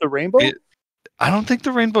 Does the Rainbow? I don't think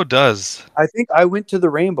the Rainbow does. I think I went to the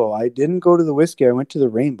Rainbow. I didn't go to the Whiskey. I went to the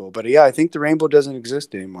Rainbow. But yeah, I think the Rainbow doesn't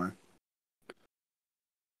exist anymore.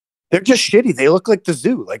 They're just shitty. They look like the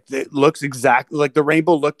zoo. Like it looks exactly like the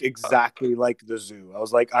Rainbow looked exactly like the zoo. I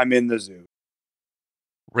was like, I'm in the zoo.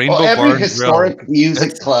 Rainbow every historic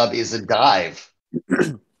music club is a dive.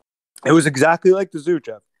 It was exactly like the zoo,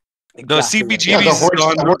 Jeff. Exactly. The CBGB's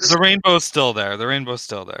gone. The Rainbow's still there. Rainbow's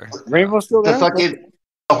still there?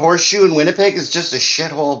 The Horseshoe in Winnipeg is just a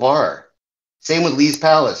shithole bar. Same with Lee's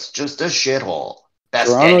Palace, just a shithole. Best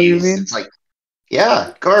Toronto, Eddie's. You mean? It's like,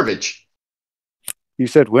 yeah, garbage. You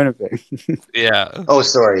said Winnipeg. Yeah. Oh,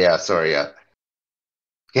 sorry. Yeah.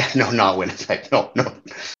 Yeah, no, not Winnipeg. No.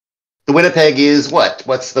 The Winnipeg is what?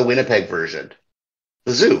 What's the Winnipeg version?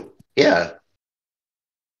 The zoo. Yeah.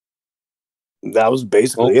 That was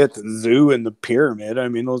basically it. The zoo and the pyramid. I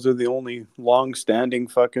mean, those are the only long-standing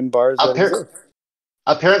fucking bars.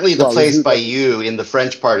 Apparently, the place by you in the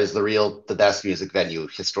French part is the best music venue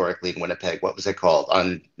historically in Winnipeg. What was it called?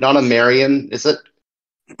 Not on Marion, is it?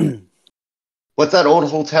 What's that old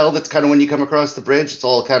hotel that's kind of when you come across the bridge? It's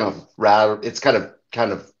all kind of it's kind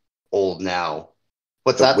of old now.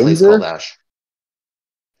 What's that place called, Ash?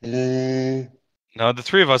 No, the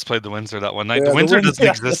three of us played the Windsor that one night. The Windsor doesn't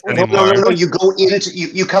exist anymore. No. You go into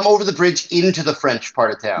you come over the bridge into the French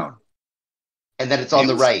part of town, and then it's on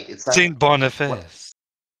the right. It's Saint Boniface.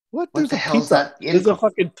 What? What the hell is pizza. that? There's a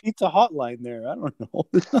fucking pizza hotline there. I don't know.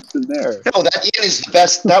 There's nothing there. No, that inn is the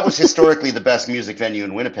best. That was historically the best music venue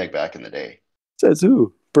in Winnipeg back in the day. Says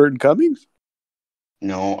who? Burton Cummings?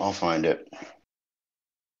 No, I'll find it.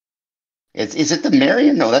 Is it the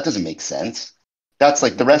Marion? No, that doesn't make sense. That's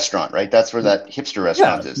like the restaurant, right? That's where that hipster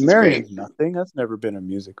restaurant is. It's Marion's great. nothing. That's never been a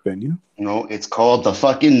music venue. No, it's called the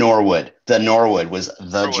fucking Norwood. The Norwood was the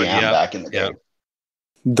Norwood, jam yeah. back in the day. Yeah.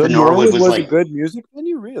 The Norwood Norwood was was like- a good music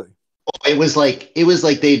venue, really. It was like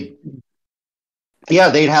they'd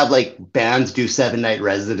have like bands do 7-night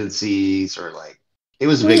residencies or like it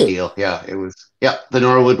was a big Really? deal. Yeah, it was. Yeah, the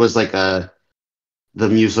Norwood was like the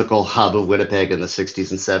musical hub of Winnipeg in the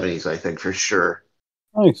 60s and 70s, I think, for sure.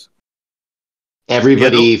 Nice.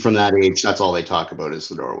 Everybody from that age, that's all they talk about is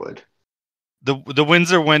the Norwood. The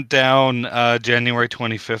Windsor went down January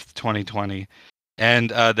 25th, 2020, and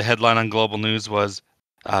the headline on Global News was,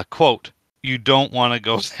 quote, "You don't want to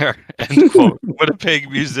go there," end quote. Winnipeg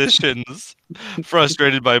musicians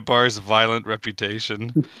frustrated by bar's violent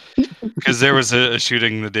reputation. Because there was a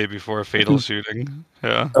shooting the day before, a fatal shooting.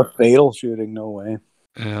 Yeah. A fatal shooting, no way.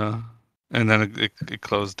 Yeah. And then it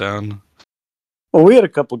closed down. Well, we had a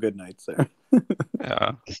couple good nights there.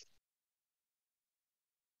 Yeah.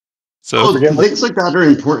 So Oh, things like that are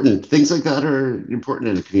important. Things like that are important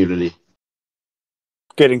in a community.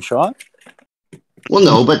 Getting shot? Well,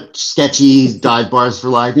 no, but sketchy dive bars for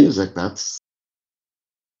live music. That's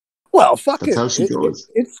Well, fuck That's it. how she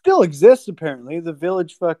goes. It still exists, apparently. The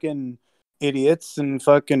Village fucking idiots and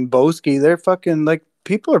fucking Boski, they're fucking, like,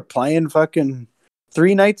 people are playing fucking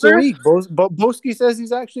 3 nights a week. Boski says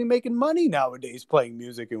he's actually making money nowadays playing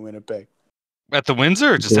music in Winnipeg. at the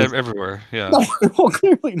Windsor or just everywhere? Yeah. No, well,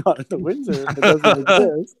 clearly not at the Windsor. If it doesn't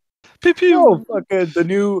exist. Pew pew. No, fucking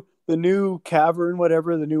the new cavern,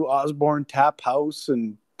 whatever, the new Osborne Tap House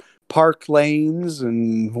and Park Lanes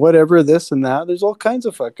and whatever, this and that. There's all kinds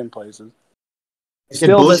of fucking places. Can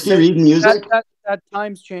Boski read music? That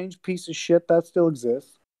times change piece of shit that still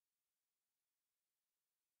exists.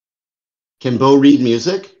 Can Bo read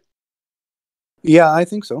music? Yeah, I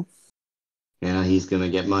think so. Yeah, he's gonna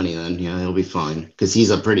get money then. Yeah, he'll be fine because he's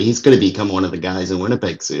gonna become one of the guys in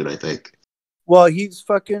Winnipeg soon, I think. Well, he's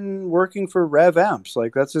fucking working for Rev Amps.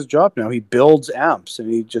 Like, that's his job now. He builds amps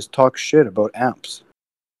and he just talks shit about amps.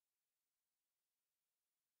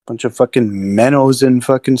 Bunch of fucking Mennos and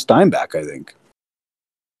fucking Steinbach, I think.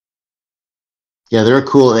 Yeah, they're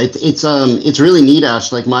cool. It's really neat,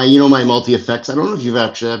 Ash. Like my multi effects. I don't know if you've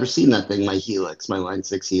actually ever seen that thing, my Helix, my Line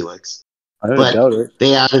 6 Helix. I don't But doubt it.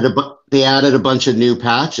 they added a bunch of new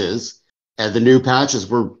patches, and the new patches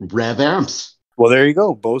were Rev amps. Well, there you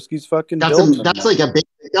go. Boski's fucking building them That's now. like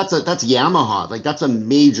that's Yamaha. Like that's a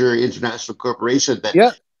major international corporation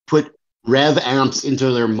that put Rev amps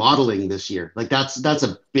into their modeling this year. Like that's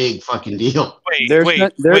a big fucking deal. Wait.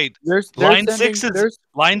 There's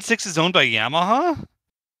Line 6 is owned by Yamaha?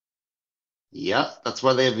 Yeah, that's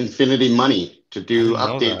why they have infinity money to do I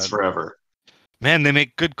didn't know updates that. forever. Man, they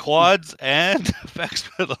make good quads and effects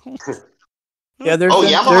pedals. Yeah,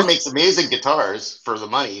 Yamaha makes amazing guitars for the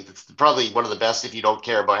money. It's probably one of the best if you don't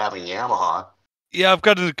care about having Yamaha. Yeah, I've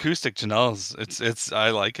got an acoustic Janelle's. It's I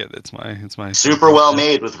like it. It's my Super well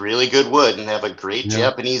made with really good wood and have a great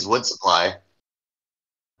Japanese wood supply.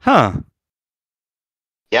 Huh.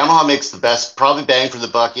 Yamaha makes the best, probably bang for the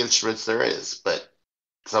buck instruments there is, but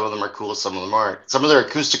some of them are cool, some of them aren't. Some of their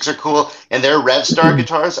acoustics are cool, and their Revstar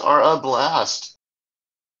guitars are a blast.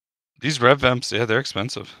 These Rev amps, yeah, they're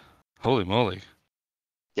expensive. Holy moly.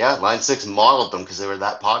 Yeah, Line 6 modeled them because they were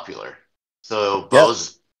that popular. So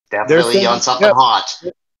Bo's definitely sending- on something hot.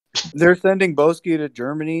 They're sending Boski to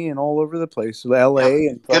Germany and all over the place, LA,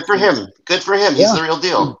 and Good for him. Good for him. He's the real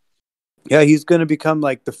deal. Yeah, he's going to become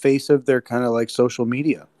like the face of their kind of like social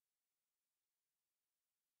media.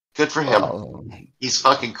 Good for him. Oh. He's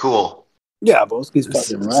fucking cool. Yeah, Boski's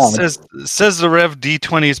fucking around. Says the Rev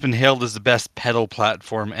D20 has been hailed as the best pedal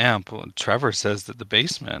platform amp. Well, Trevor says that the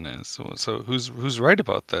Bassman is. So who's right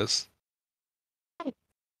about this?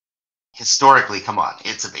 Historically, come on,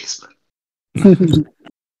 it's a basement.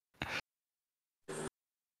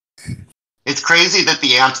 It's crazy that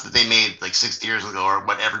the amps that they made like 60 years ago are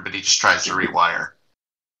what everybody just tries to rewire.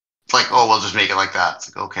 It's like, oh, we'll just make it like that.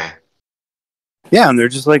 It's like, okay. Yeah, and they're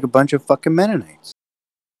just like a bunch of fucking Mennonites.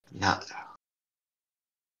 Yeah.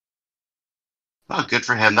 Oh, good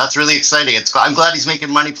for him. That's really exciting. I'm glad he's making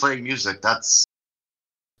money playing music. That's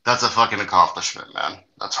a fucking accomplishment, man.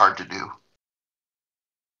 That's hard to do.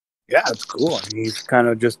 Yeah, it's cool. I mean, he's kind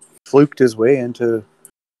of just fluked his way into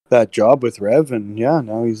that job with Rev, and yeah,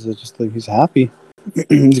 now he's just like he's happy.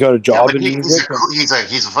 He's got a Yeah, job but in music.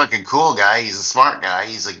 he's a fucking cool guy. He's a smart guy.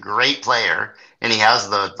 He's a great player, and he has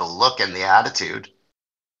the look and the attitude.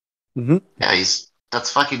 Mm-hmm. Yeah,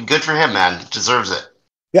 that's fucking good for him, man. He deserves it.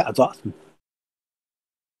 Yeah, it's awesome.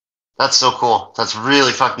 That's so cool. That's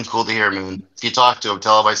really fucking cool to hear, man. If you talk to him,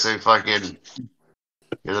 tell him I say fucking,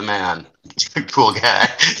 you're the man. Cool guy.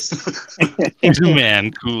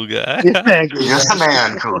 Man, cool guy. You're the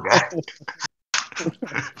man, cool guy.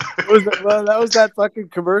 That was that fucking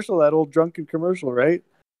commercial, that old drunken commercial, right?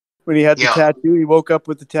 When he had the tattoo, he woke up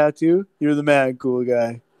with the tattoo. You're the man, cool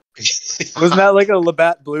guy. Wasn't that like a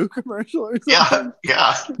Labatt Blue commercial or something?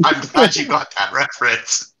 Yeah. I'm glad you got that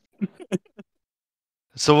reference.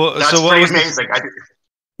 So That's what pretty was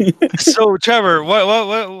amazing. So Trevor,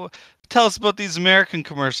 what? Tell us about these American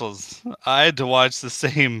commercials. I had to watch the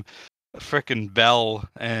same frickin' Bell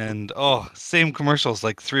and same commercials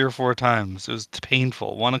like 3 or 4 times. It was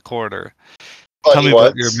painful. 1 a quarter. Tell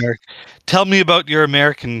me about your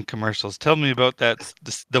American commercials. Tell me about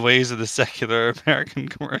the ways of the secular American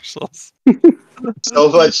commercials. So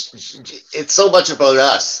much. It's so much about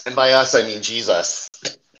us, and by us I mean Jesus.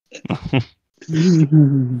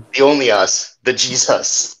 The only us, the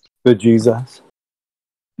Jesus. The Jesus.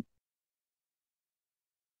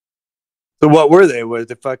 So what were they? Were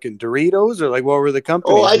they fucking Doritos or like what were the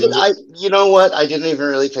companies? You know what? I didn't even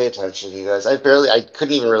really pay attention, you guys. I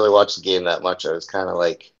couldn't even really watch the game that much. I was kind of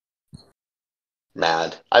like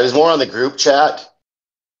mad. I was more on the group chat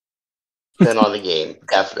than on the game,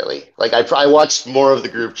 definitely. Like I watched more of the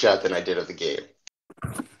group chat than I did of the game.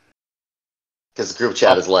 Because the group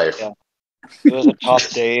chat is life. Yeah. It was a top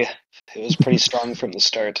day. It was pretty strong from the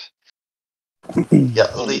start.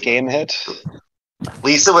 Yeah, When the game hit.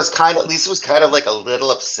 Lisa was kind of like a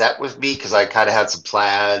little upset with me because I kind of had some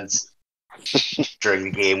plans during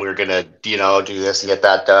the game. We were gonna, do this and get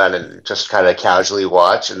that done, and just kind of casually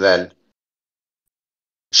watch. And then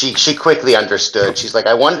she quickly understood. She's like,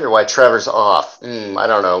 "I wonder why Trevor's off. I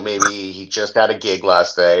don't know. Maybe he just had a gig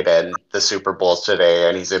last night, and the Super Bowl's today,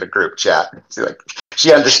 and he's in a group chat."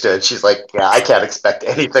 She understood. She's like, "Yeah, I can't expect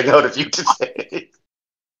anything out of you today.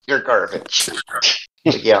 You're garbage."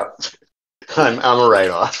 Like, yeah. I'm a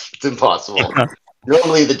write-off. It's impossible.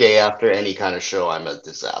 Normally, the day after any kind of show, I'm a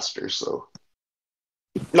disaster. So,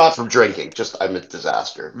 not from drinking, just I'm a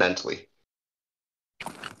disaster mentally.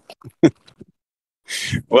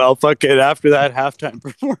 Well, fucking after that halftime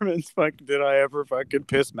performance, did I ever fucking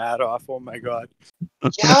piss Matt off? Oh my god!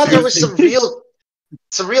 Yeah, there was some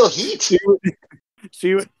real heat.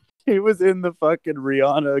 She was in the fucking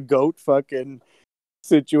Rihanna goat fucking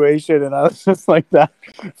situation, and I was just like, that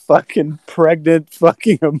fucking pregnant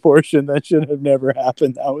fucking abortion that should have never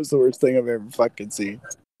happened. That was the worst thing I've ever fucking seen.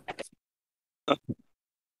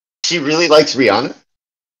 She really likes Rihanna.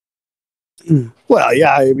 Well,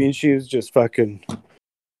 yeah, I mean, she was just fucking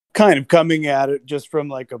kind of coming at it just from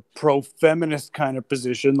like a pro-feminist kind of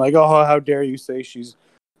position, like, oh, how dare you say she's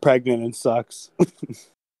pregnant and sucks.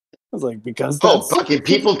 I was like, because fucking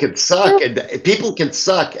people can suck, and people can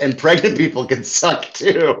suck, and pregnant people can suck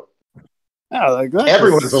too. Yeah, like that.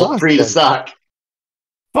 Everyone's free to suck.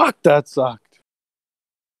 Fuck, that sucked.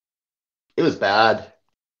 It was bad.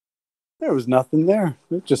 There was nothing there.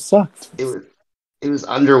 It just sucked. It was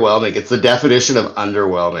underwhelming. It's the definition of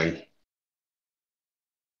underwhelming.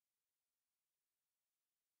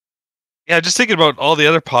 Yeah, just thinking about all the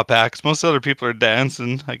other pop acts. Most other people are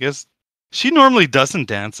dancing. I guess she normally doesn't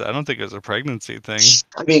dance. I don't think it was a pregnancy thing.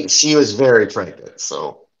 I mean, she was very pregnant,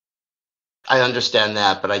 so I understand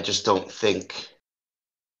that, but I just don't think.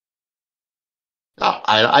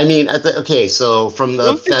 I mean, so from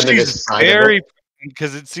the feminist side of it,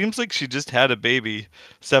 because it seems like she just had a baby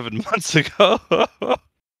 7 months ago.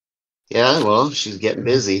 Yeah, well, she's getting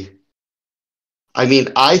busy. I mean,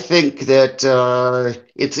 I think that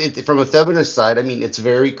it's from a feminist side. I mean, it's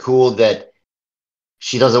very cool that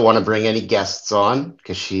she doesn't want to bring any guests on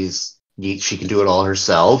because she can do it all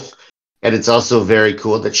herself, and it's also very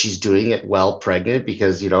cool that she's doing it while pregnant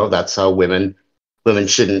because that's how women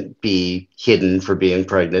shouldn't be hidden for being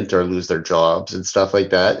pregnant or lose their jobs and stuff like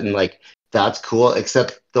that. And like that's cool.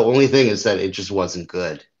 Except the only thing is that it just wasn't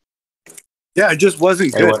good. Yeah, it just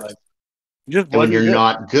wasn't good. When you're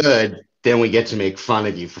not good, then we get to make fun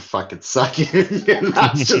of you for fucking sucking, and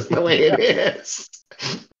that's just the way it is.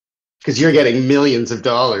 Because you're getting millions of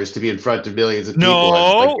dollars to be in front of millions of people.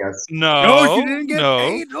 No, you didn't get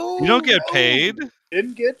paid. No, you don't get paid.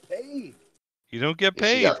 Didn't get paid. You don't get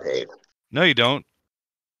paid. She got paid. No, you don't.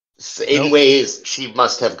 In Nope. ways, she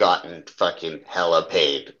must have gotten fucking hella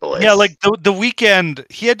paid, boys. Yeah, like the weekend,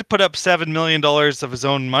 he had to put up $7 million of his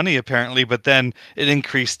own money apparently, but then it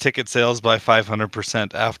increased ticket sales by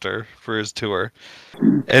 500% after for his tour.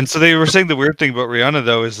 And so they were saying the weird thing about Rihanna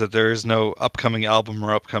though is that there is no upcoming album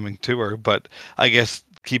or upcoming tour, but I guess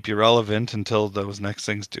keep you relevant until those next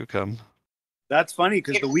things do come. That's funny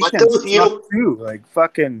because the What weekend those, you know- sucked too. Like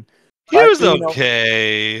fucking. He was you know,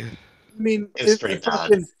 okay. I mean, It's it pretty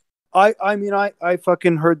fucking. I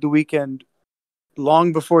fucking heard the weekend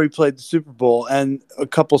long before he played the Super Bowl, and a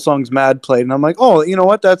couple songs Mad played, and I'm like, oh, you know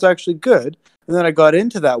what? That's actually good. And then I got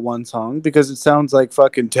into that one song because it sounds like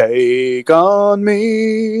fucking "Take on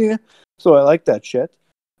Me," so I like that shit.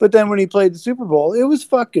 But then when he played the Super Bowl, it was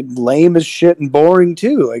fucking lame as shit and boring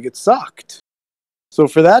too. Like it sucked. So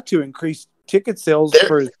for that to increase ticket sales There-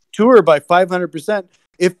 for his tour by 500%,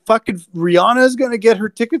 if fucking Rihanna is going to get her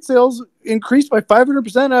ticket sales increased by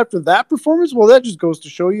 500% after that performance, well, that just goes to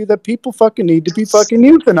show you that people fucking need to be fucking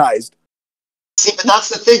euthanized. See, but that's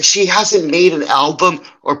the thing. She hasn't made an album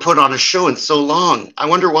or put on a show in so long. I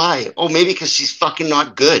wonder why. Oh, maybe because she's fucking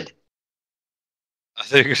not good. I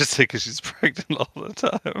think you're just saying because she's pregnant all the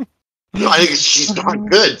time. No, I think she's not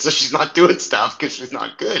good, so she's not doing stuff because she's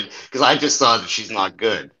not good. Because I just saw that she's not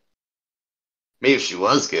good. Maybe if she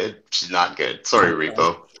was good, she's not good. Sorry,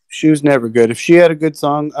 Repo. She was never good. If she had a good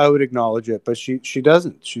song, I would acknowledge it, but she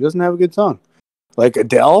doesn't. She doesn't have a good song. Like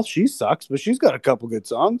Adele, she sucks, but she's got a couple good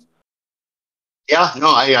songs. Yeah, no,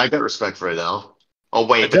 I got respect for Adele. Oh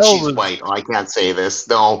wait, but Adele she's was- white. Oh, I can't say this.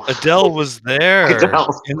 No, Adele was there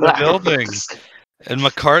Adele. in the building, and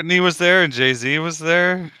McCartney was there, and Jay-Z was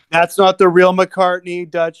there. That's not the real McCartney,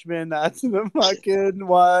 Dutchman. That's the fucking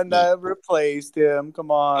one that replaced him. Come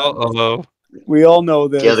on. Uh-oh. We all know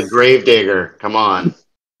this. Yeah, the Gravedigger. Come on.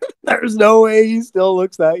 There's no way he still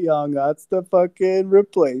looks that young. That's the fucking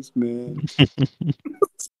replacement.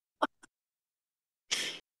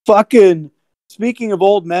 Fucking speaking of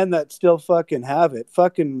old men that still fucking have it,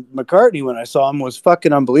 fucking McCartney when I saw him was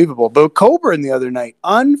fucking unbelievable. But Coburn the other night,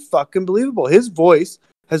 unfucking believable. His voice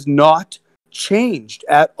has not changed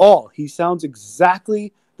at all. He sounds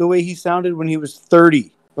exactly the way he sounded when he was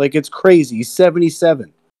 30. Like it's crazy. He's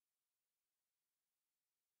 77.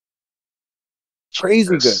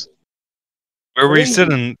 Crazy good. Where were you Crazy.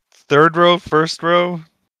 sitting? Third row, first row?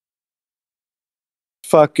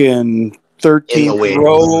 Fucking 13th In the wings.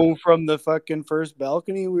 row from the fucking first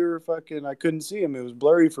balcony. We were fucking, I couldn't see him. It was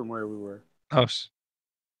blurry from where we were. Oh,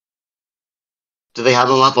 Do they have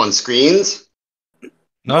them up on screens?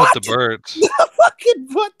 not What? at the Burt. Fucking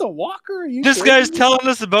what, the Walker? Are you This crazy? guy's telling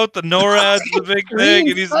us about the NORAD's the big thing,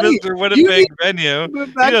 and he's Buddy, Mr. Winnipeg venue. Went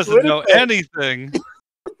He back to doesn't know Winnipeg. anything.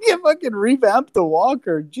 Yeah, fucking revamp the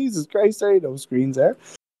Walker. Jesus Christ, there ain't no screens there.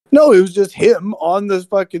 No, it was just him on the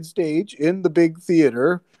fucking stage in the big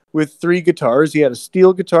theater with 3 guitars. He had a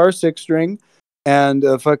steel guitar, 6-string, and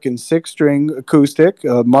a fucking 6-string acoustic,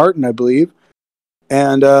 Martin, I believe,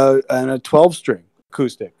 and a 12-string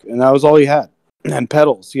acoustic, and that was all he had. And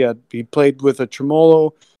pedals. He played with a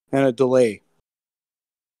tremolo and a delay,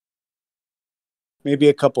 maybe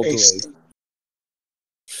a couple Nice. delays.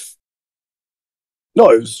 No,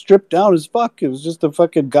 it was stripped down as fuck. It was just a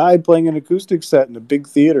fucking guy playing an acoustic set in a big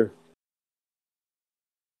theater.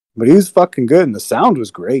 But he was fucking good, and the sound was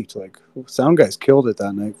great. Like, sound guys killed it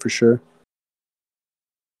that night for sure.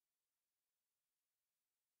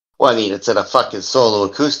 Well, I mean, it's at a fucking solo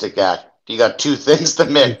acoustic act. You got 2 things to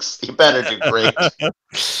mix. You better do great.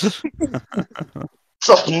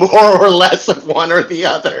 So more or less of one or the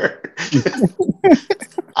other.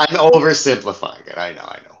 I'm oversimplifying it. I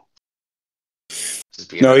know. Just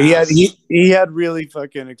being No, an he ass. had really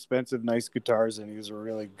fucking expensive, nice guitars, and he was a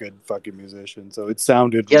really good fucking musician. So it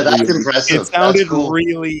sounded Yeah, that's really, impressive. It sounded That's cool.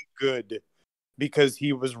 really good because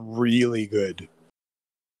he was really good,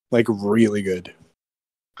 like really good.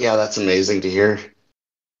 Yeah, that's amazing to hear.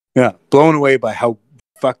 Yeah, blown away by how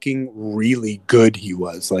fucking really good he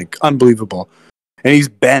was. Like unbelievable. And he's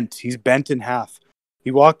bent. He's bent in half.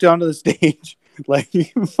 He walked onto the stage like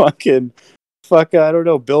I don't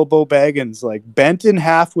know, Bilbo Baggins, like bent in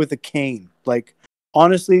half with a cane. Like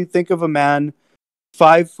honestly, think of a man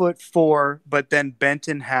 5'4", but then bent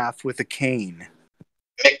in half with a cane.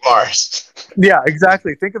 Mick Mars. Yeah,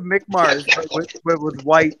 exactly. Think of Mick Mars with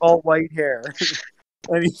white, all white hair.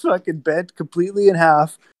 And he's fucking bent completely in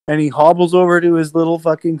half, and he hobbles over to his little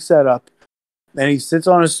fucking setup, and he sits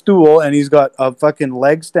on a stool, and he's got a fucking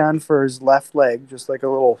leg stand for his left leg, just like a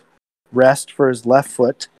little rest for his left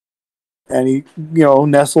foot. And he,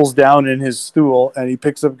 nestles down in his stool, and he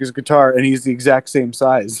picks up his guitar, and he's the exact same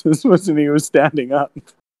size as when he was standing up.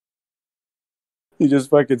 He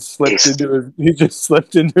just fucking slipped into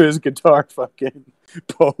his guitar fucking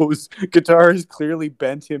pose. Guitar has clearly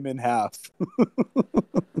bent him in half.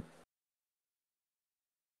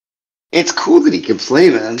 It's cool that he can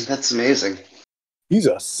play, man. That's amazing. He's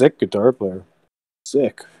a sick guitar player.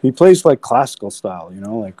 Sick. He plays like classical style,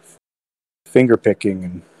 like finger picking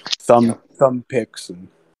and thumb picks and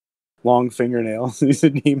long fingernails. He's a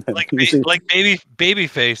demon. Like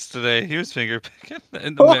Babyface today. He was finger picking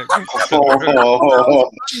in the mix.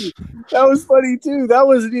 That was funny too. That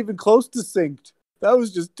wasn't even close to synced. That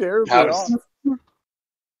was just terribly off.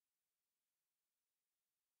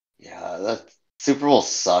 Yeah, that Super Bowl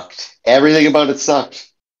sucked. Everything about it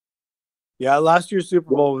sucked. Yeah, last year's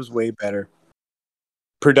Super Bowl was way better.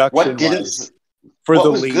 Production. What didn't? For what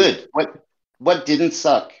the was league. good? What didn't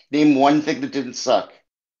suck? Name one thing that didn't suck.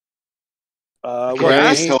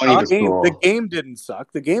 The game didn't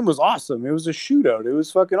suck. The game was awesome. It was a shootout. It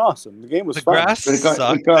was fucking awesome. The game was fun. Grass But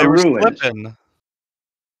sucked. it got They were ruined. slipping.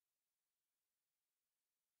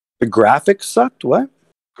 The graphics sucked. What?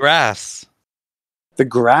 Grass. The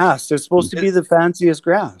grass. It's supposed to be the fanciest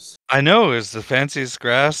grass. I know, it was the fanciest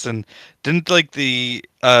grass, and didn't the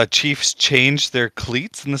Chiefs change their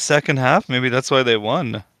cleats in the second half? Maybe that's why they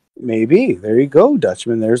won. Maybe. There you go,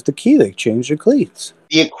 Dutchman. There's the key. They changed the cleats.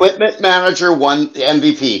 The equipment manager won the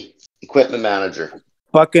MVP. Equipment manager.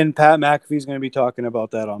 Fucking Pat McAfee's going to be talking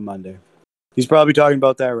about that on Monday. He's probably talking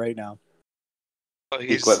about that right now.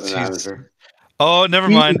 Equipment manager. Oh, never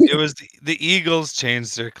mind. It was the Eagles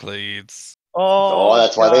changed their cleats. Oh,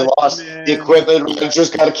 that's why they lost. Man. The equipment manager's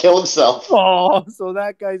got to kill himself. Oh, so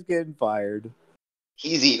that guy's getting fired.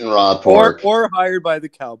 He's eating raw pork. Or hired by the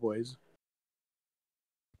Cowboys.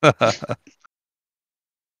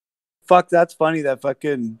 Fuck, that's funny that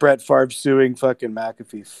fucking Brett Favre suing fucking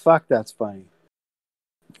McAfee. Fuck, that's funny.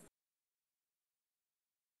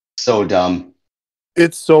 So dumb.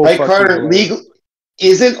 It's so Right, fucking Carter, weird. legal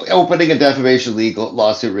isn't opening a defamation legal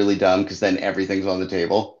lawsuit really dumb because then everything's on the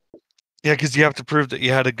table. Yeah, because you have to prove that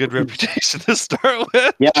you had a good reputation to start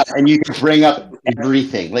with. Yeah, and you can bring up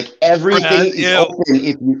everything. Like everything Brad, is yeah. open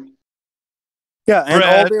if you Yeah, and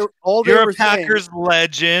Brett, all they You're were a Packers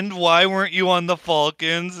legend. Why weren't you on the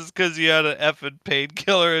Falcons? It's because you had an effing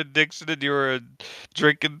painkiller addiction and you were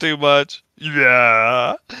drinking too much.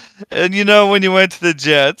 Yeah. And when you went to the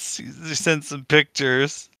Jets, you sent some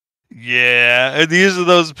pictures. Yeah. And these are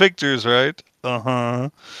those pictures, right? Uh-huh.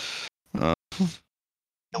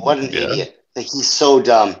 what an idiot. Like he's so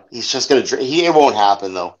dumb. He's just gonna it won't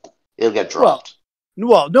happen though. It'll get dropped.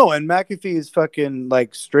 Well, no, and McAfee is fucking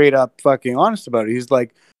straight up fucking honest about it. He's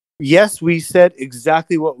like, yes, we said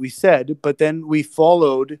exactly what we said, but then we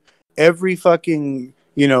followed every fucking,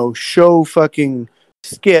 show fucking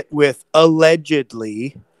skit with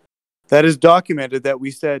allegedly. That is documented that we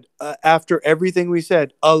said after everything we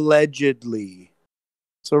said, allegedly.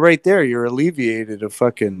 So right there, you're alleviated of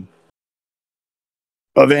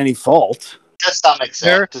any fault. To some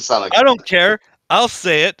extent. I don't care. I'll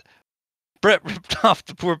say it. Brett ripped off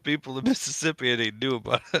the poor people of Mississippi and he knew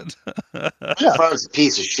about it. As far as a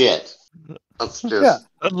piece of shit. That's just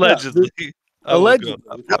Allegedly.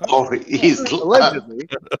 Allegedly. He's Allegedly.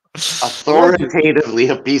 authoritatively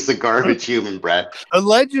a piece of garbage human, Brett.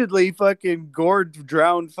 Allegedly fucking Gord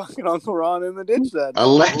drowned fucking Uncle Ron in the ditch then.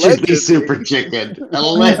 Allegedly super chicken.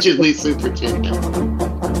 Allegedly super chicken.